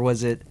be, or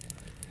was it?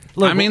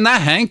 Look, I mean,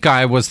 that Hank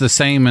guy was the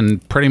same in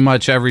pretty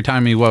much every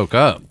time he woke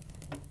up.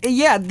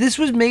 yeah, this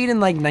was made in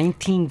like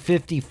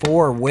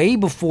 1954, way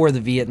before the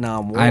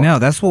Vietnam War. I know.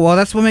 That's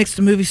what makes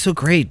the movie so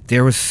great.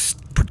 There was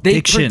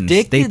predictions.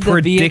 predicted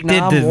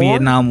the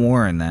Vietnam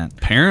War? In that.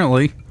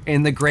 Apparently.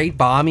 And the Great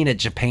Bombing at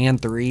Japan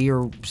 3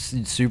 or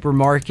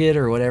Supermarket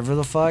or whatever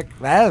the fuck.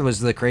 That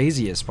was the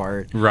craziest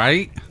part.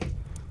 Right?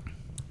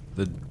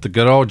 The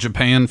good old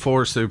Japan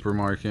 4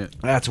 supermarket.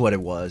 That's what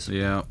it was.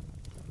 Yeah.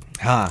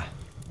 Huh.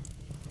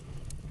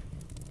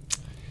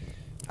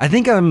 I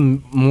think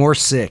I'm more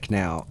sick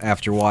now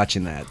after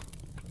watching that.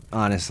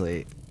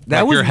 Honestly.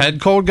 That Like your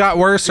head cold got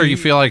worse, or you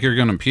feel like you're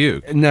going to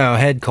puke? No,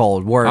 head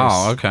cold, worse.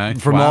 Oh, okay.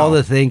 From Wow. all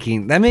the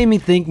thinking. That made me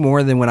think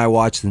more than when I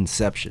watched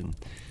Inception.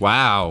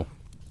 Wow.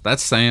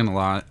 That's saying a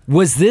lot.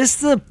 Was this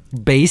the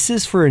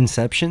basis for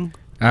Inception?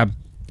 I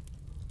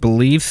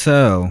believe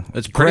so.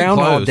 It's pretty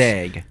Groundhog close.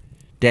 Dag.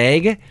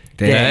 Dag?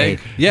 Dag?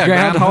 Yeah,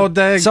 Groundhog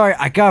Dag. Sorry,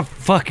 I got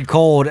fucking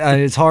cold.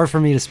 It's hard for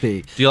me to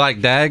speak. Do you like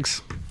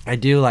Dags? I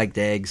do like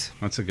Dags.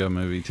 That's a good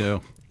movie,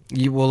 too.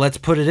 Well, let's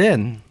put it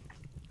in.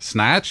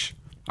 Snatch?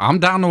 I'm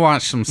down to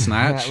watch some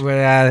Snatch.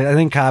 I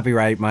think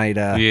copyright might.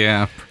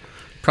 Yeah.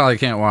 Probably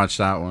can't watch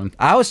that one.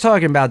 I was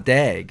talking about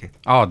Dag.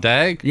 Oh,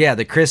 Dag? Yeah,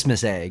 the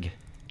Christmas egg.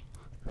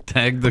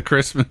 Dag the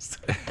Christmas.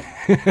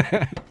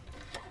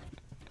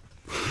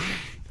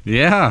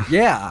 Yeah.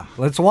 Yeah,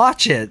 let's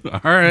watch it. All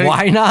right.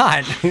 Why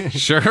not?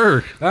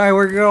 Sure. All right,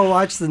 we're gonna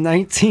watch the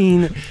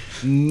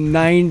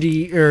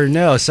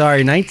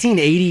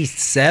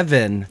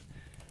 1987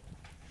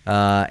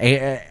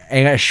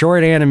 a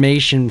short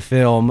animation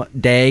film,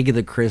 Dag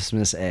the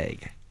Christmas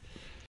Egg.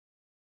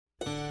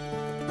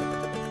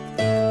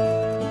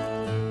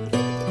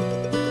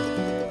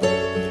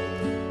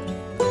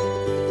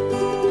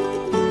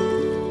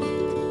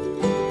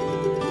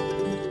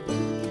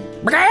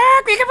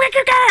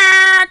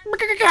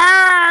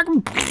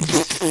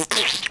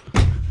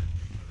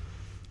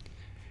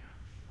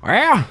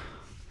 Well,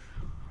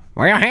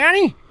 Well,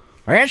 honey,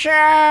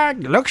 it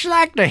looks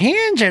like the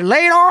hens have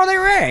laid all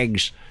their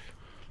eggs.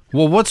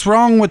 Well, what's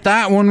wrong with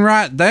that one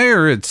right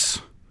there? It's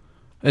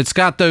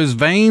got those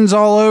veins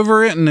all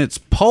over it and it's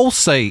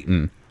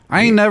pulsating.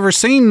 I ain't never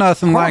seen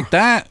nothing like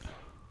that.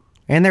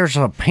 And there's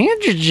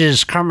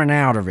appendages coming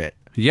out of it.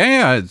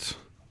 Yeah,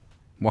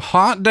 well,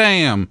 hot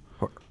damn.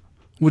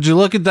 Would you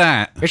look at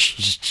that? It's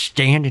just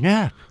standing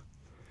up.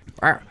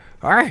 All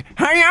right,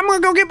 honey, I'm gonna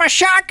go get my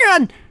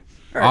shotgun.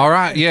 All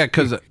right, yeah,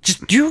 because...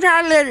 Just do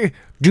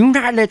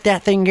not let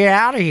that thing get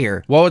out of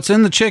here. Well, it's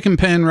in the chicken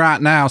pen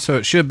right now, so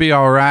it should be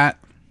all right.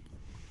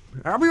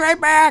 I'll be right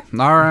back.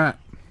 All right.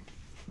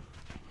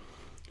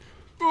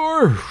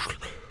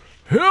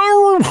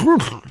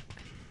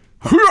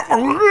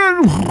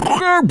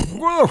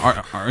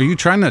 Are you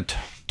trying to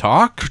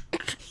talk?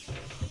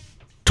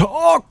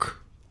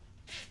 Talk.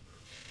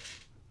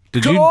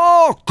 Did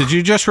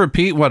you just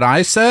repeat what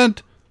I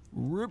said?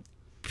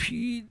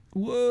 Repeat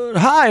what?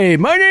 Hi,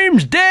 my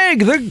name's Dag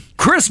the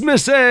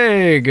Christmas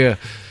Egg.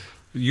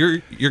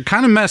 You're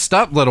kind of messed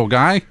up, little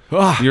guy.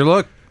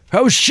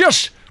 I was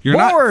just You're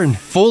born. not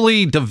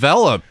fully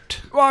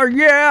developed. Oh,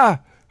 yeah.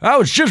 I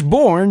was just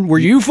born. Were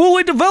you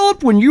fully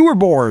developed when you were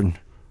born?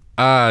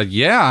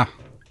 Yeah.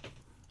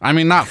 I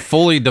mean, not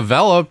fully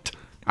developed.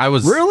 I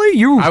was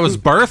Really? I was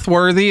birth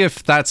worthy,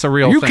 if that's a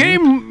real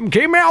thing. You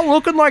came out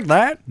looking like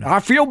that. I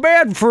feel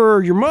bad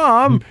for your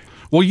mom.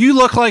 Well, you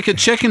look like a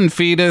chicken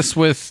fetus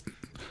with,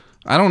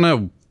 I don't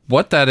know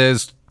what that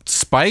is,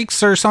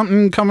 spikes or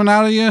something coming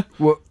out of you.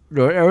 Well,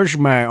 those are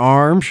my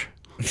arms,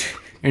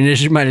 and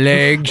this is my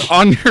legs.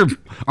 On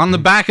the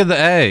back of the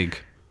egg.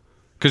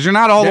 Because you're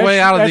not all the way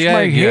out of the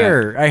egg That's my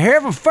hair. I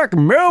have a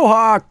fucking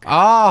mohawk.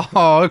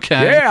 Oh,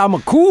 okay. Yeah, I'm a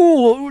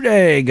cool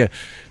egg.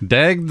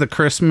 Dag the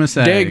Christmas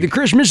egg. Dag the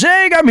Christmas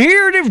Egg. I'm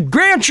here to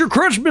grant your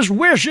Christmas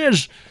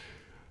wishes.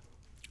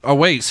 Oh,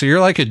 wait, so you're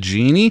like a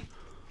genie?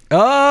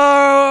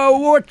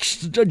 What's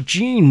the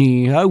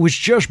genie? I was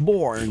just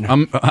born.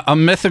 A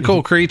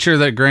mythical creature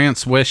that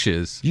grants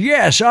wishes.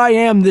 Yes, I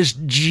am this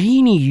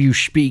genie you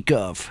speak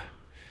of.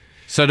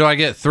 So do I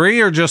get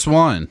 3 or just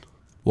 1?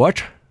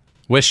 What?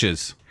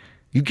 Wishes.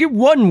 You get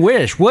 1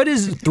 wish. What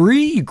is it,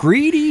 3? You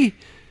greedy?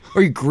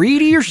 Are you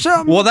greedy or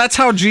something? Well, that's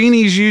how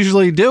genies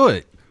usually do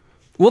it.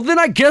 Well, then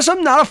I guess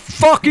I'm not a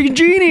fucking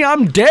genie.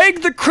 I'm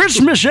Dag the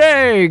Christmas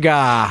Egg.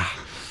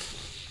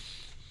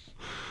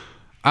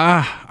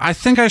 I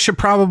think I should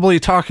probably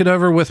talk it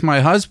over with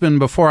my husband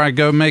before I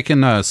go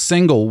making a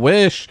single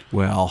wish.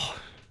 Well,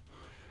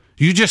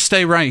 You just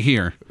stay right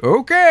here.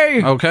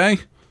 okay. Okay?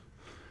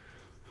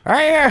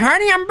 Hey,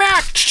 honey, I'm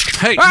back.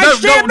 Hey,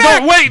 Stand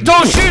back. no, wait,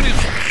 don't shoot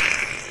it.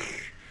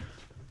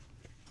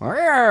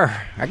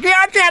 I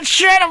got that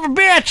son of a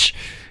bitch.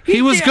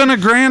 He was going to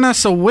grant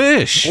us a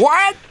wish.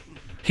 What?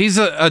 He's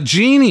a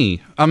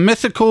genie, a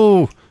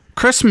mythical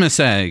Christmas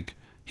egg.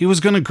 He was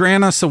going to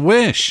grant us a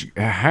wish.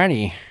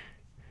 Honey,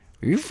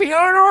 are you feeling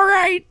all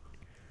right?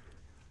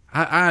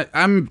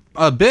 I'm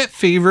a bit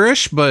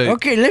feverish, but...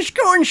 Okay, let's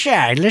go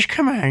inside. Let's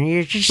come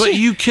on. But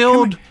you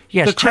killed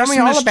Yes, the tell me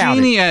all Christmas about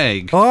genie it.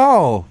 egg.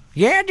 Oh,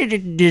 yeah.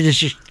 Did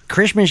this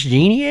Christmas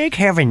genie egg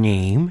have a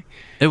name?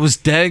 It was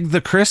Dag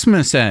the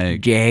Christmas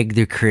egg. Dag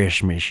the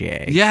Christmas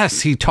Egg.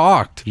 Yes, he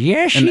talked.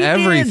 Yes, and he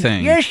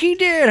everything. did. Yes, he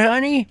did,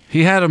 honey.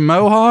 He had a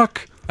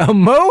mohawk. A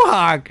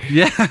mohawk.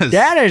 Yes.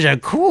 That is a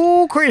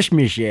cool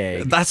Christmas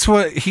egg. That's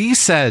what he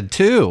said,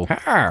 too.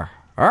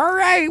 All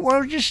right.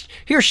 Well, just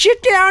here,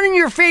 sit down in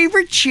your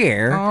favorite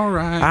chair. All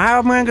right.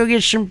 I'm gonna go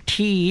get some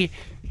tea.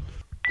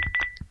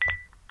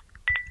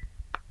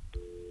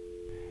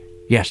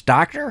 Yes,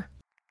 doctor?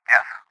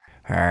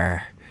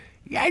 Yes.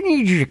 I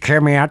need you to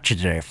come out to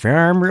the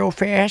farm real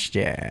fast.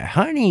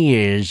 Honey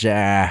is,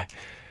 I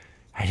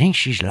think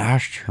she's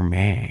lost her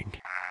mind.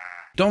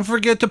 Don't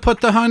forget to put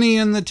the honey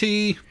in the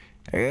tea.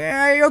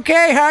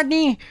 Okay,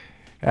 honey.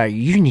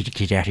 You need to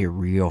get out here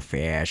real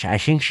fast. I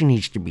think she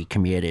needs to be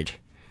committed.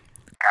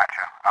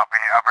 Gotcha. I'll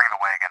bring the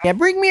wagon. Yeah,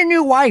 bring me a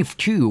new wife,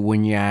 too,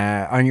 when you're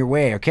on your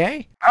way,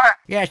 okay? All right.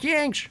 Yeah,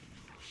 thanks.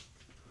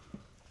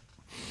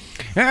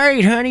 All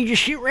right, honey,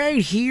 just sit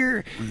right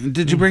here.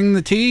 Did you bring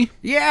the tea?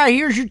 Yeah,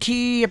 here's your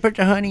tea. I put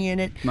the honey in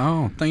it.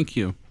 No, thank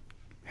you.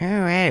 All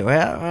right,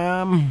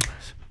 well,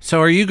 So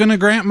are you going to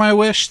grant my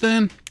wish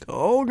then?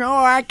 oh, no,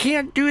 I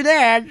can't do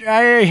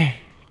that.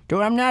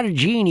 I'm not a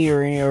genie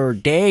or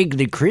Dag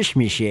the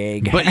Christmas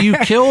Egg. But you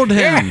killed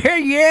him.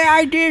 Yeah,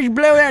 I did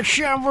blow that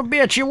son of a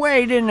bitch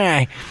away, didn't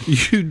I?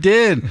 You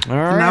did. All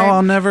Now right.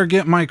 I'll never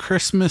get my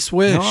Christmas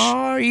wish.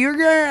 Oh, you're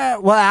gonna...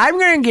 Well, I'm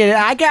gonna get it.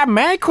 I got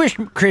my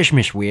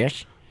Christmas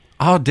wish.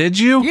 Oh, did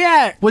you?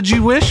 Yeah. What'd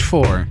you wish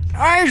for?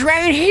 I was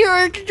right here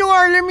at the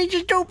door. Let me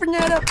just open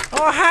that up.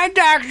 Oh, hi,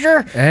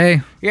 doctor.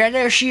 Hey, Yeah,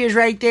 there she is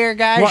right there,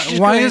 guys.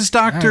 She's Why gonna- is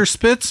Dr.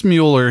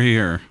 Spitzmuller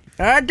here?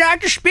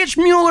 Dr.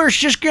 Spitzmuller is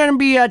just going to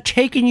be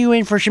taking you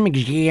in for some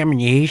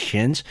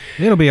examinations.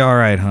 it'll be all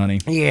right, honey.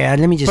 Yeah,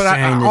 let me just But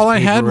sign this all I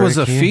had was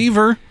a paperwork here.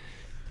 fever.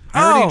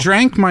 I already Oh.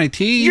 drank my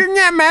tea. You're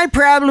not my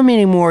problem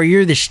anymore.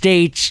 You're the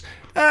state's.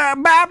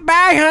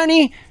 Bye,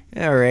 honey.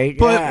 All right.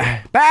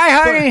 But- bye,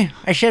 honey.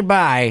 I said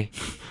bye.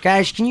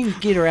 Guys, can you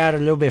get her out a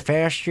little bit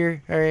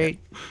faster? All right.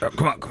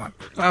 Come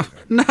on.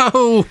 No.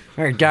 All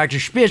right, Dr.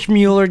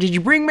 Spitzmuller, did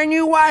you bring my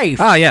new wife?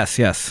 Ah, yes.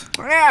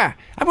 Yeah,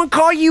 I'm going to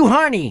call you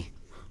Honey.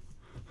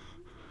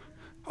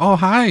 Oh,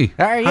 hi.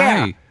 Yeah.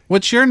 Hi.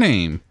 What's your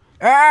name?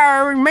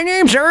 My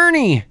name's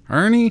Ernie.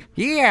 Ernie?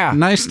 Yeah.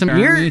 Nice to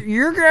meet you.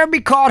 You're going to be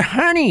called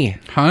Honey.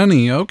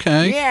 Honey,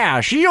 okay. Yeah,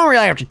 so you don't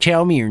really have to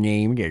tell me your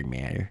name. It doesn't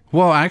matter.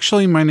 Well,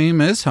 actually, my name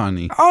is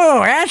Honey.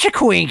 Oh, that's a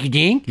quinky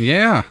dink.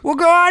 Yeah. Well,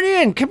 go on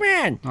in. Come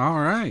on. All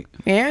right.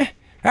 Yeah.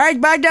 All right,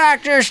 bye,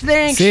 doctors.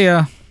 Thanks. See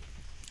ya.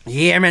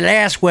 Yeah, my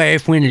last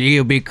wife went a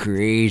little bit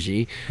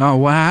crazy. Oh,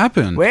 what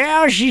happened?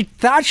 Well, she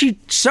thought she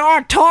saw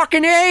a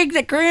talking egg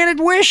that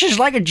granted wishes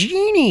like a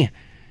genie.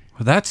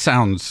 Well, that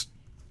sounds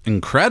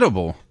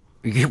incredible.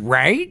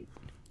 Right?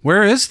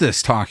 Where is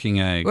this talking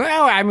egg?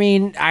 Well, I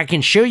mean, I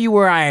can show you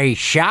where I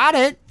shot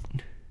it.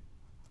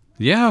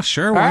 Yeah,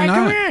 sure. All Why right, not?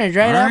 come on. It's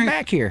right All out right.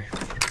 back here.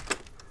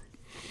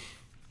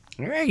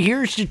 All right,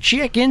 here's the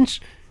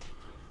chickens.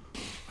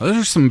 Those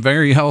are some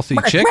very healthy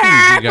chickens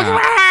you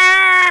got.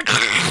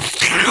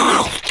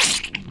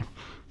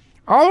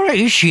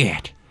 Holy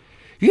shit.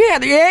 Yeah,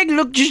 the egg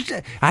looked just...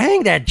 I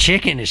think that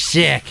chicken is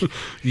sick.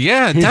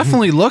 Yeah, it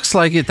definitely looks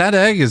like it. That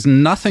egg is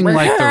nothing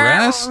like the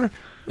rest.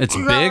 It's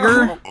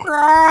bigger.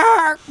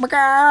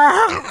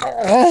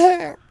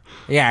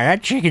 Yeah, that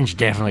chicken's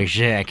definitely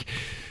sick.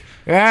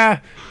 All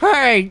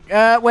right,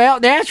 well,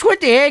 that's what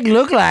the egg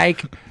looked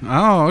like.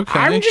 Oh, okay.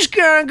 I'm just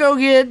gonna go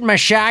get my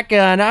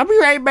shotgun. I'll be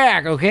right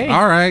back, okay?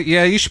 All right.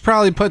 Yeah, you should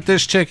probably put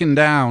this chicken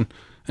down.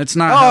 It's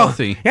not Oh,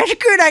 healthy. that's a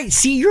good idea.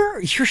 See,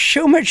 you're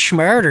so much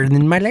smarter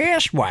than my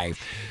last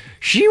wife.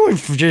 She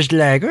was just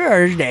like,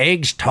 oh, the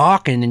egg's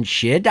talking and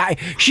shit.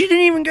 She didn't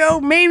even go,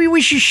 maybe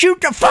we should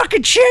shoot the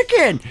fucking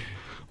chicken.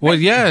 Well,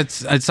 yeah,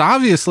 it's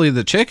obviously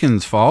the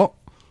chicken's fault.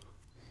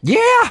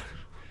 Yeah.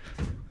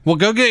 Well,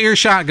 go get your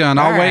shotgun.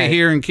 I'll All wait right.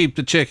 here and keep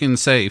the chicken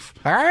safe.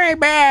 All right,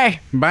 bye.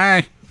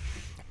 Bye.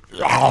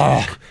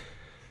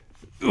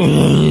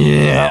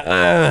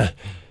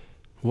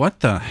 What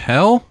the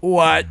hell?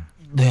 What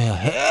the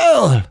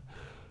hell?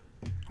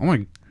 Oh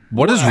my!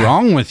 What is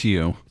wrong with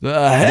you? What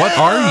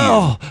are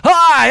you?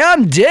 Hi,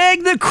 I'm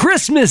Dag the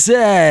Christmas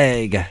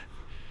Egg.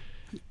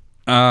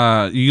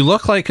 You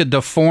look like a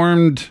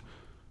deformed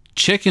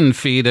chicken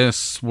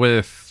fetus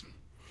with.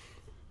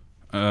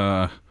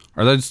 Are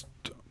those?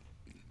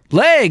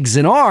 Legs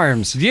and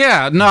arms.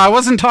 Yeah, no, I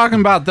wasn't talking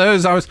about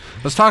those. I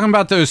was talking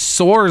about those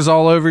sores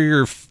all over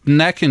your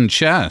neck and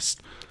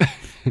chest.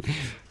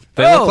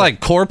 They look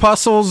like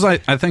corpuscles. I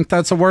think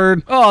that's a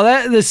word.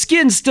 Oh, the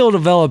skin's still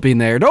developing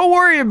there. Don't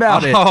worry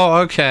about it.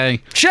 Oh,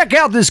 okay. Check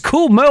out this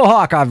cool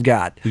mohawk I've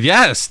got.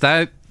 Yes,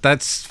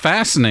 that's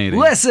fascinating.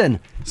 Listen,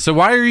 So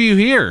why are you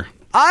here?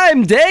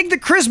 I'm Dag the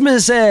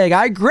Christmas Egg.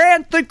 I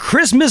grant the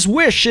Christmas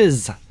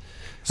wishes.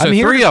 So I'm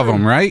here three to- of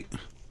them, right?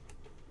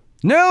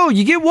 No,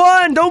 you get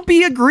one. Don't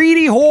be a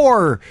greedy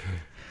whore.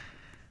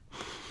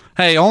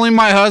 Hey, only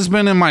my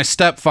husband and my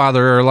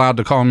stepfather are allowed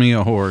to call me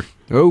a whore.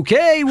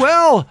 Okay,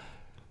 well,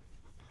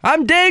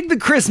 I'm Dag the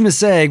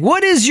Christmas Egg.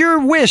 What is your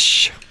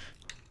wish?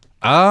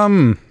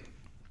 I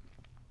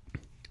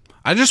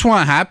just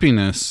want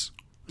happiness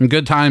and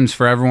good times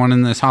for everyone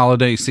in this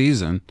holiday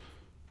season.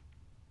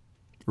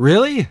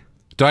 Really?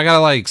 Do I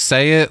gotta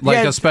say it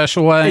Yeah, a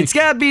special way? It's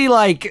got to be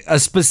like a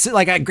specific,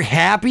 like a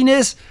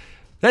happiness.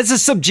 That's a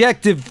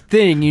subjective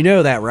thing. You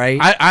know that, right?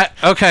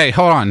 Okay,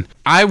 hold on.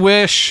 I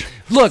wish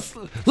Look,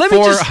 let me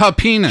for just a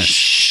penis.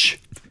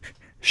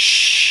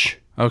 shh.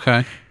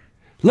 Okay.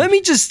 Let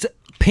me just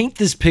paint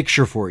this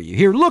picture for you.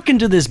 Here, look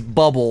into this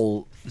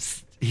bubble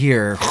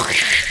here.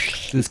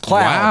 This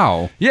cloud.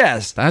 Wow.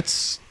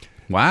 Yes.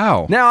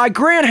 Wow. Now I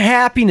grant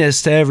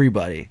happiness to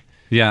everybody.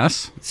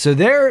 Yes. So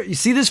there, you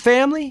see this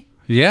family?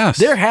 Yes.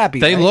 They're happy.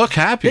 They right? look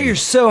happy. They are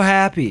so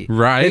happy.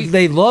 Right.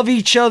 They love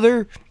each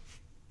other.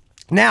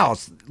 Now,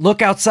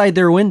 look outside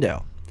their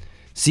window.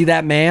 See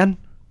that man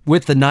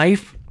with the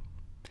knife?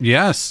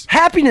 Yes.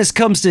 Happiness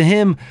comes to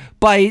him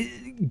by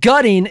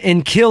gutting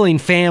and killing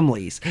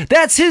families.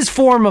 That's his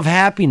form of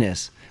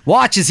happiness.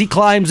 Watch as he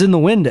climbs in the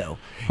window.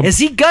 As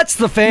he guts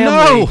the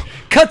family, No.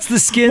 cuts the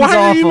skins Why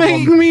off are you of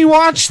making them. me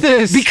watch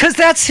this? Because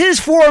that's his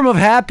form of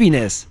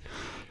happiness.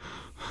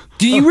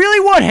 Do you really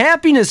want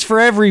happiness for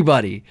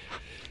everybody?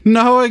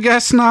 No, I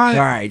guess not.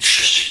 All right.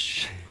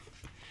 Shh.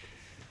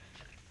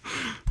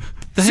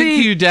 Thank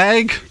See? you,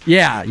 Dag.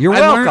 Yeah, you're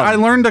welcome. I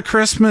learned a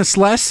Christmas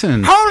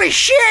lesson. Holy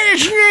shit,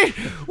 isn't it?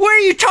 Where are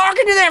you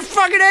talking to that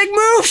fucking egg?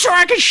 Move so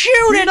I can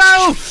shoot it.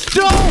 No,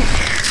 don't.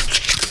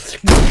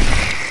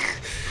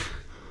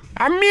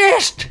 I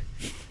missed.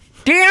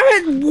 Damn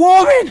it,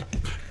 woman.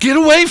 Get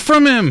away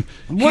from him.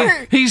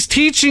 Where- He's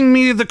teaching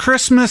me the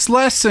Christmas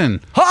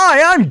lesson.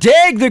 Hi, I'm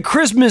Dag the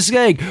Christmas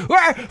Egg.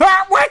 What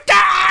the?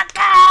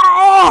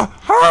 Oh,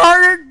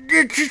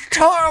 just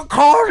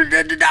call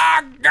the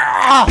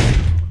doctor.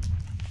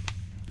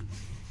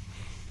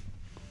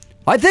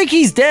 I think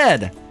he's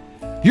dead.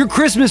 Your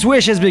Christmas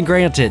wish has been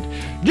granted.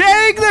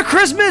 Dag the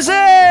Christmas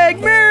Egg!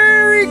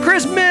 Merry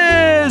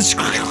Christmas!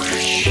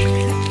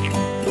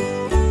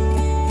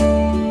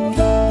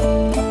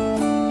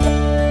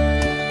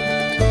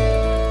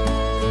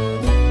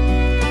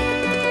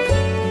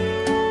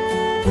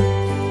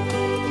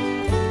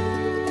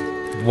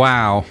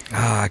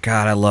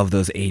 God, I love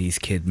those 80s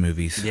kid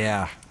movies.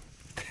 Yeah.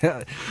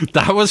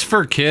 That was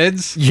for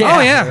kids? Yeah.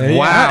 Oh, yeah.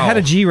 Wow. It had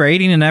a G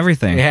rating and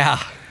everything. Yeah.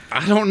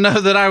 I don't know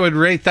that I would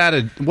rate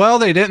that. Well,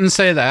 they didn't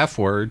say the F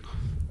word.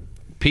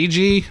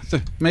 PG,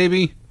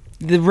 maybe?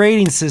 The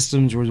rating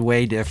systems were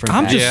way different.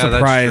 I'm back just Yeah, that's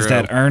surprised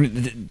true. that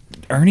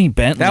Ernie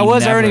Bentley. That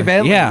was Ernie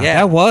Bentley, yeah.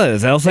 That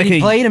was. That was like he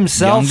a played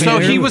himself. young So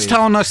dude. he was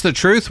telling us the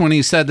truth when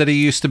he said that he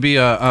used to be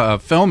a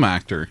film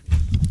actor.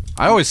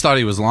 I always thought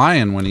he was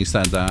lying when he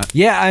said that.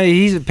 Yeah,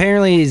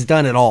 he's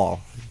done it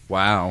all.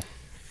 Wow.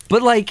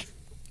 But like,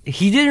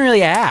 he didn't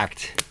really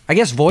act. I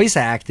guess voice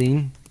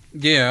acting,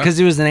 Yeah. because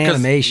it was an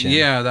animation.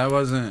 Yeah, that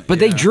wasn't. But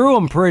they drew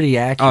him pretty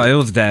accurate. Oh, it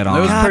was dead on.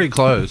 It was God. pretty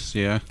close,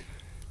 yeah.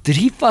 Did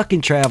he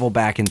fucking travel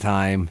back in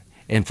time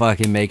and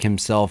fucking make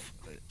himself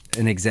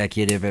an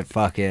executive at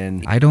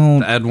fucking I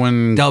don't.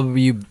 Edwin.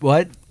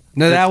 what?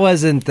 No, that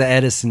wasn't the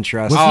Edison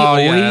Trust. Was he Oh,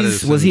 yeah, always?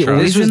 Edison Was he Trust.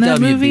 always This was in that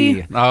WB.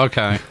 movie? Oh,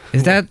 okay.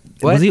 Is that?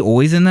 What? Was he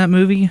always in that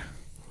movie?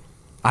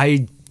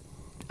 I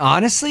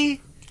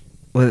honestly,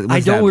 Was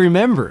I don't that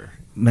remember.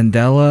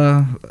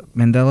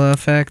 Mandela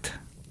effect.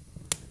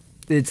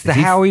 It's the Is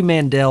he- Howie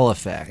Mandel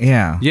effect.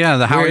 Yeah. Yeah,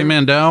 the Howie Where-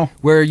 Mandel.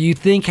 Where you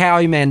think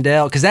Howie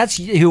Mandel, because that's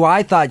who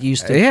I thought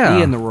used to Yeah.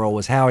 be in the role,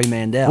 was Howie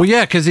Mandel. Well,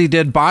 yeah, because he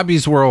did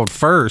Bobby's World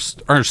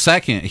first, or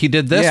second. He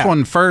did this Yeah.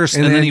 one first,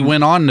 And and then then- he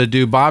went on to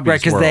do Bobby's Right,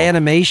 because World. the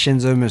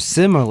animation's almost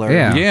similar.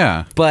 Yeah.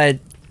 Yeah. But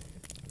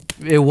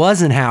it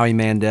wasn't Howie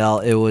Mandel,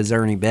 it was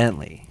Ernie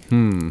Bentley.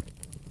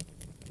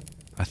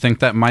 I think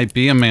that might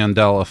be a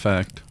Mandel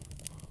effect.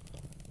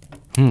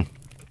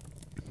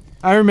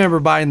 I remember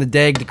buying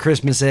the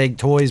Christmas egg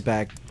toys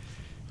back.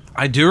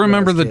 I do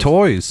remember the kids.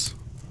 toys.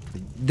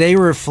 They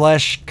were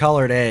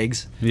flesh-colored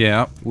eggs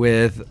Yeah.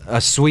 with a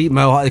sweet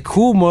mohawk,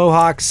 cool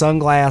mohawk,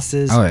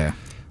 sunglasses. Oh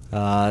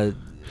yeah.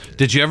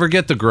 Did you ever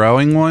get the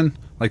growing one?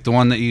 Like the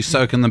one that you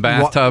soak in the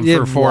bathtub Yeah,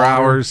 for 4 water.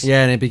 hours?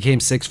 Yeah, and it became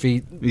 6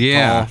 feet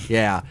Yeah. tall.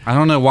 Yeah. I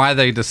don't know why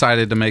they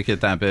decided to make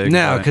it that big.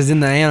 No, but- because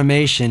in the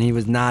animation, he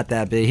was not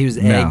that big. He was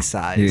No. egg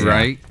size. Yeah.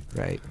 Right?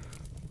 Right.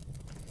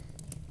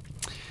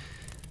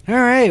 All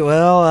right.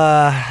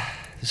 Well,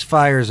 this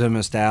fire's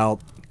almost out.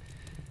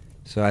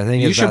 So I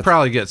think You it's should about-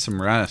 probably get some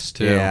rest,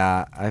 too.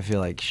 Yeah, I feel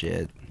like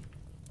shit.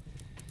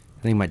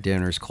 I think my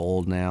dinner's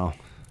cold now.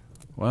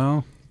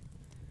 Well,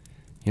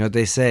 You know what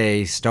they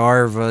say?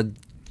 Starve a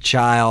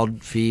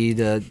child, feed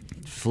a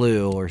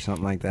flu, or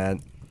something like that.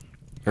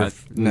 Or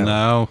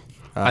no.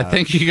 I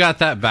think you got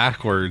that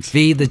backwards.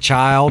 Feed the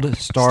child,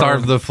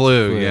 Starve the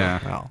flu, yeah.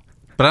 Oh.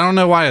 But I don't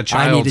know why a I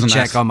child's need to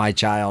check on my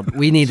child.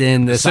 We need to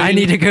end this. So I you-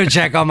 need to go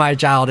check on my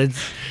child. It's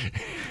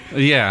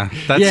Yeah,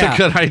 that's yeah, a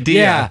good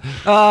idea.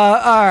 Yeah.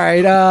 All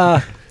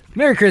right.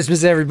 Merry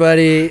Christmas,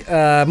 everybody.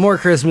 More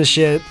Christmas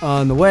shit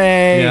on the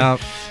way. Yeah.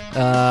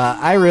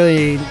 I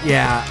really,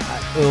 yeah.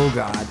 Oh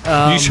God.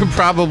 You should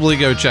probably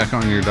go check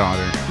on your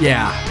daughter.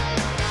 Yeah.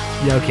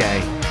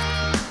 Okay.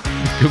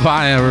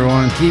 Goodbye,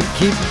 everyone. Keep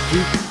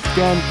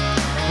gun,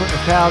 put the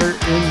powder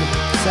in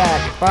the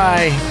sack.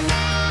 Bye.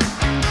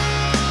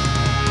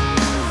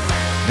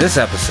 This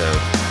episode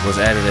was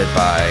edited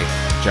by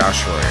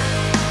Josh Schroyer,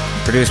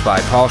 produced by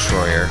Paul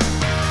Schroyer,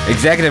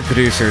 executive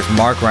producers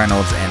Mark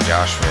Reynolds and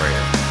Josh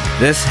Schroyer.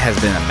 This has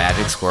been a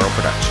Magic Squirrel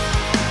production.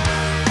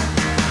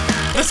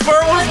 The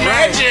squirrel was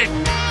magic!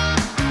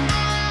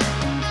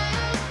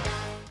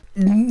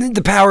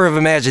 The power of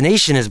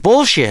imagination is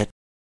bullshit.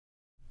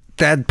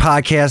 That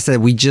podcast that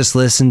we just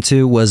listened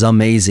to was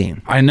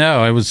amazing. I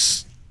know.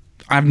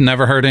 I've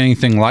never heard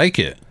anything like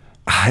it.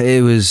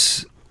 It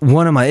was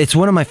it's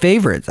one of my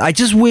favorites. I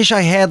just wish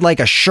I had like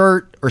a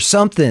shirt or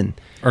something.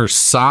 Or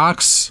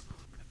socks,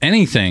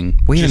 anything.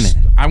 Wait a minute.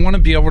 I want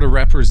to be able to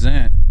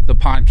represent the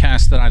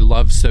podcast that I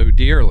love so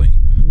dearly.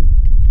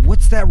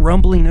 What's that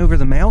rumbling over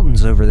the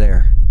mountains over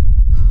there?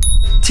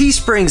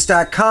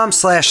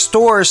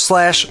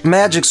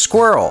 Teesprings.com/stores/magic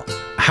squirrel.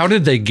 How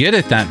did they get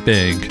it that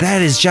big?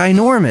 That is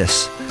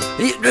ginormous.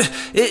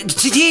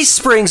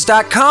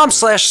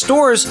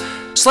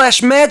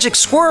 Teesprings.com/stores/magic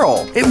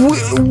squirrel.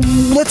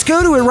 Let's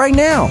go to it right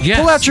now. Yes.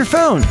 Pull out your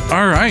phone.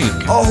 All right.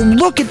 Oh,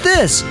 look at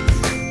this.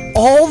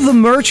 All the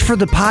merch for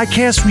the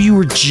podcast you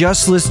were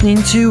just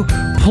listening to,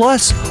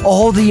 plus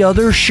all the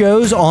other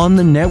shows on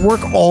the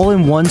network, all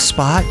in one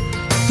spot.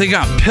 They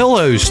got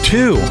pillows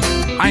too.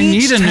 I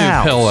Beach need a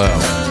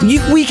towels. new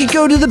pillow. We could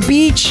go to the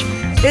beach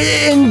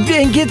and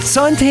get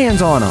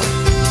suntans on them.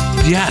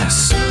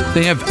 Yes.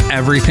 They have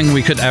everything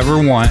we could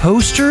ever want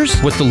Posters,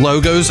 with the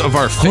logos of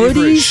our favorite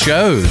hoodies,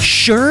 shows.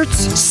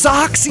 shirts,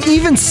 socks,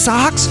 even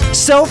socks,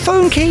 cell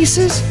phone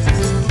cases.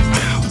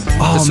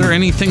 Is there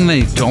anything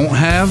they don't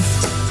have?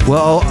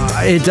 Well,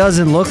 it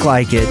doesn't look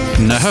like it.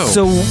 No.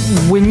 So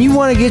when you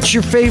want to get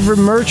your favorite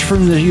merch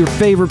from your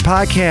favorite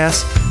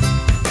podcast,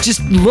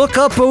 just look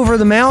up over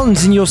the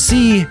mountains and you'll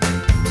see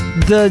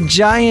the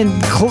giant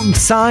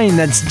sign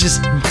that's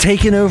just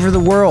taken over the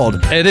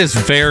world. It is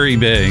very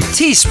big.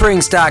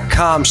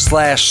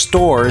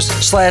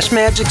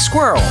 Teesprings.com/stores/magic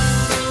squirrel.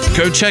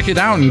 Go check it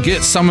out and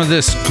get some of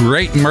this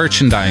great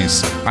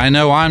merchandise. I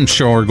know I'm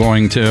sure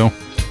going to.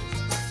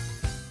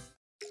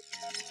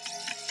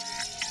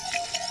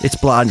 It's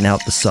blotting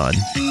out the sun.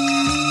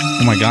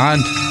 Oh my God.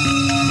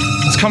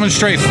 It's coming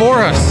straight for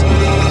us.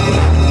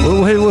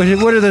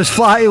 What are those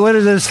flying? What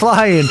are those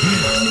flying?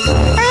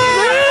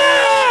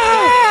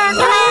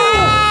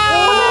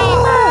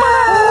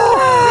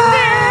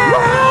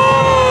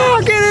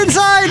 Get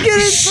inside! Get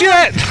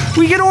inside! Shit!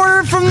 We can order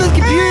it from the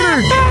computer.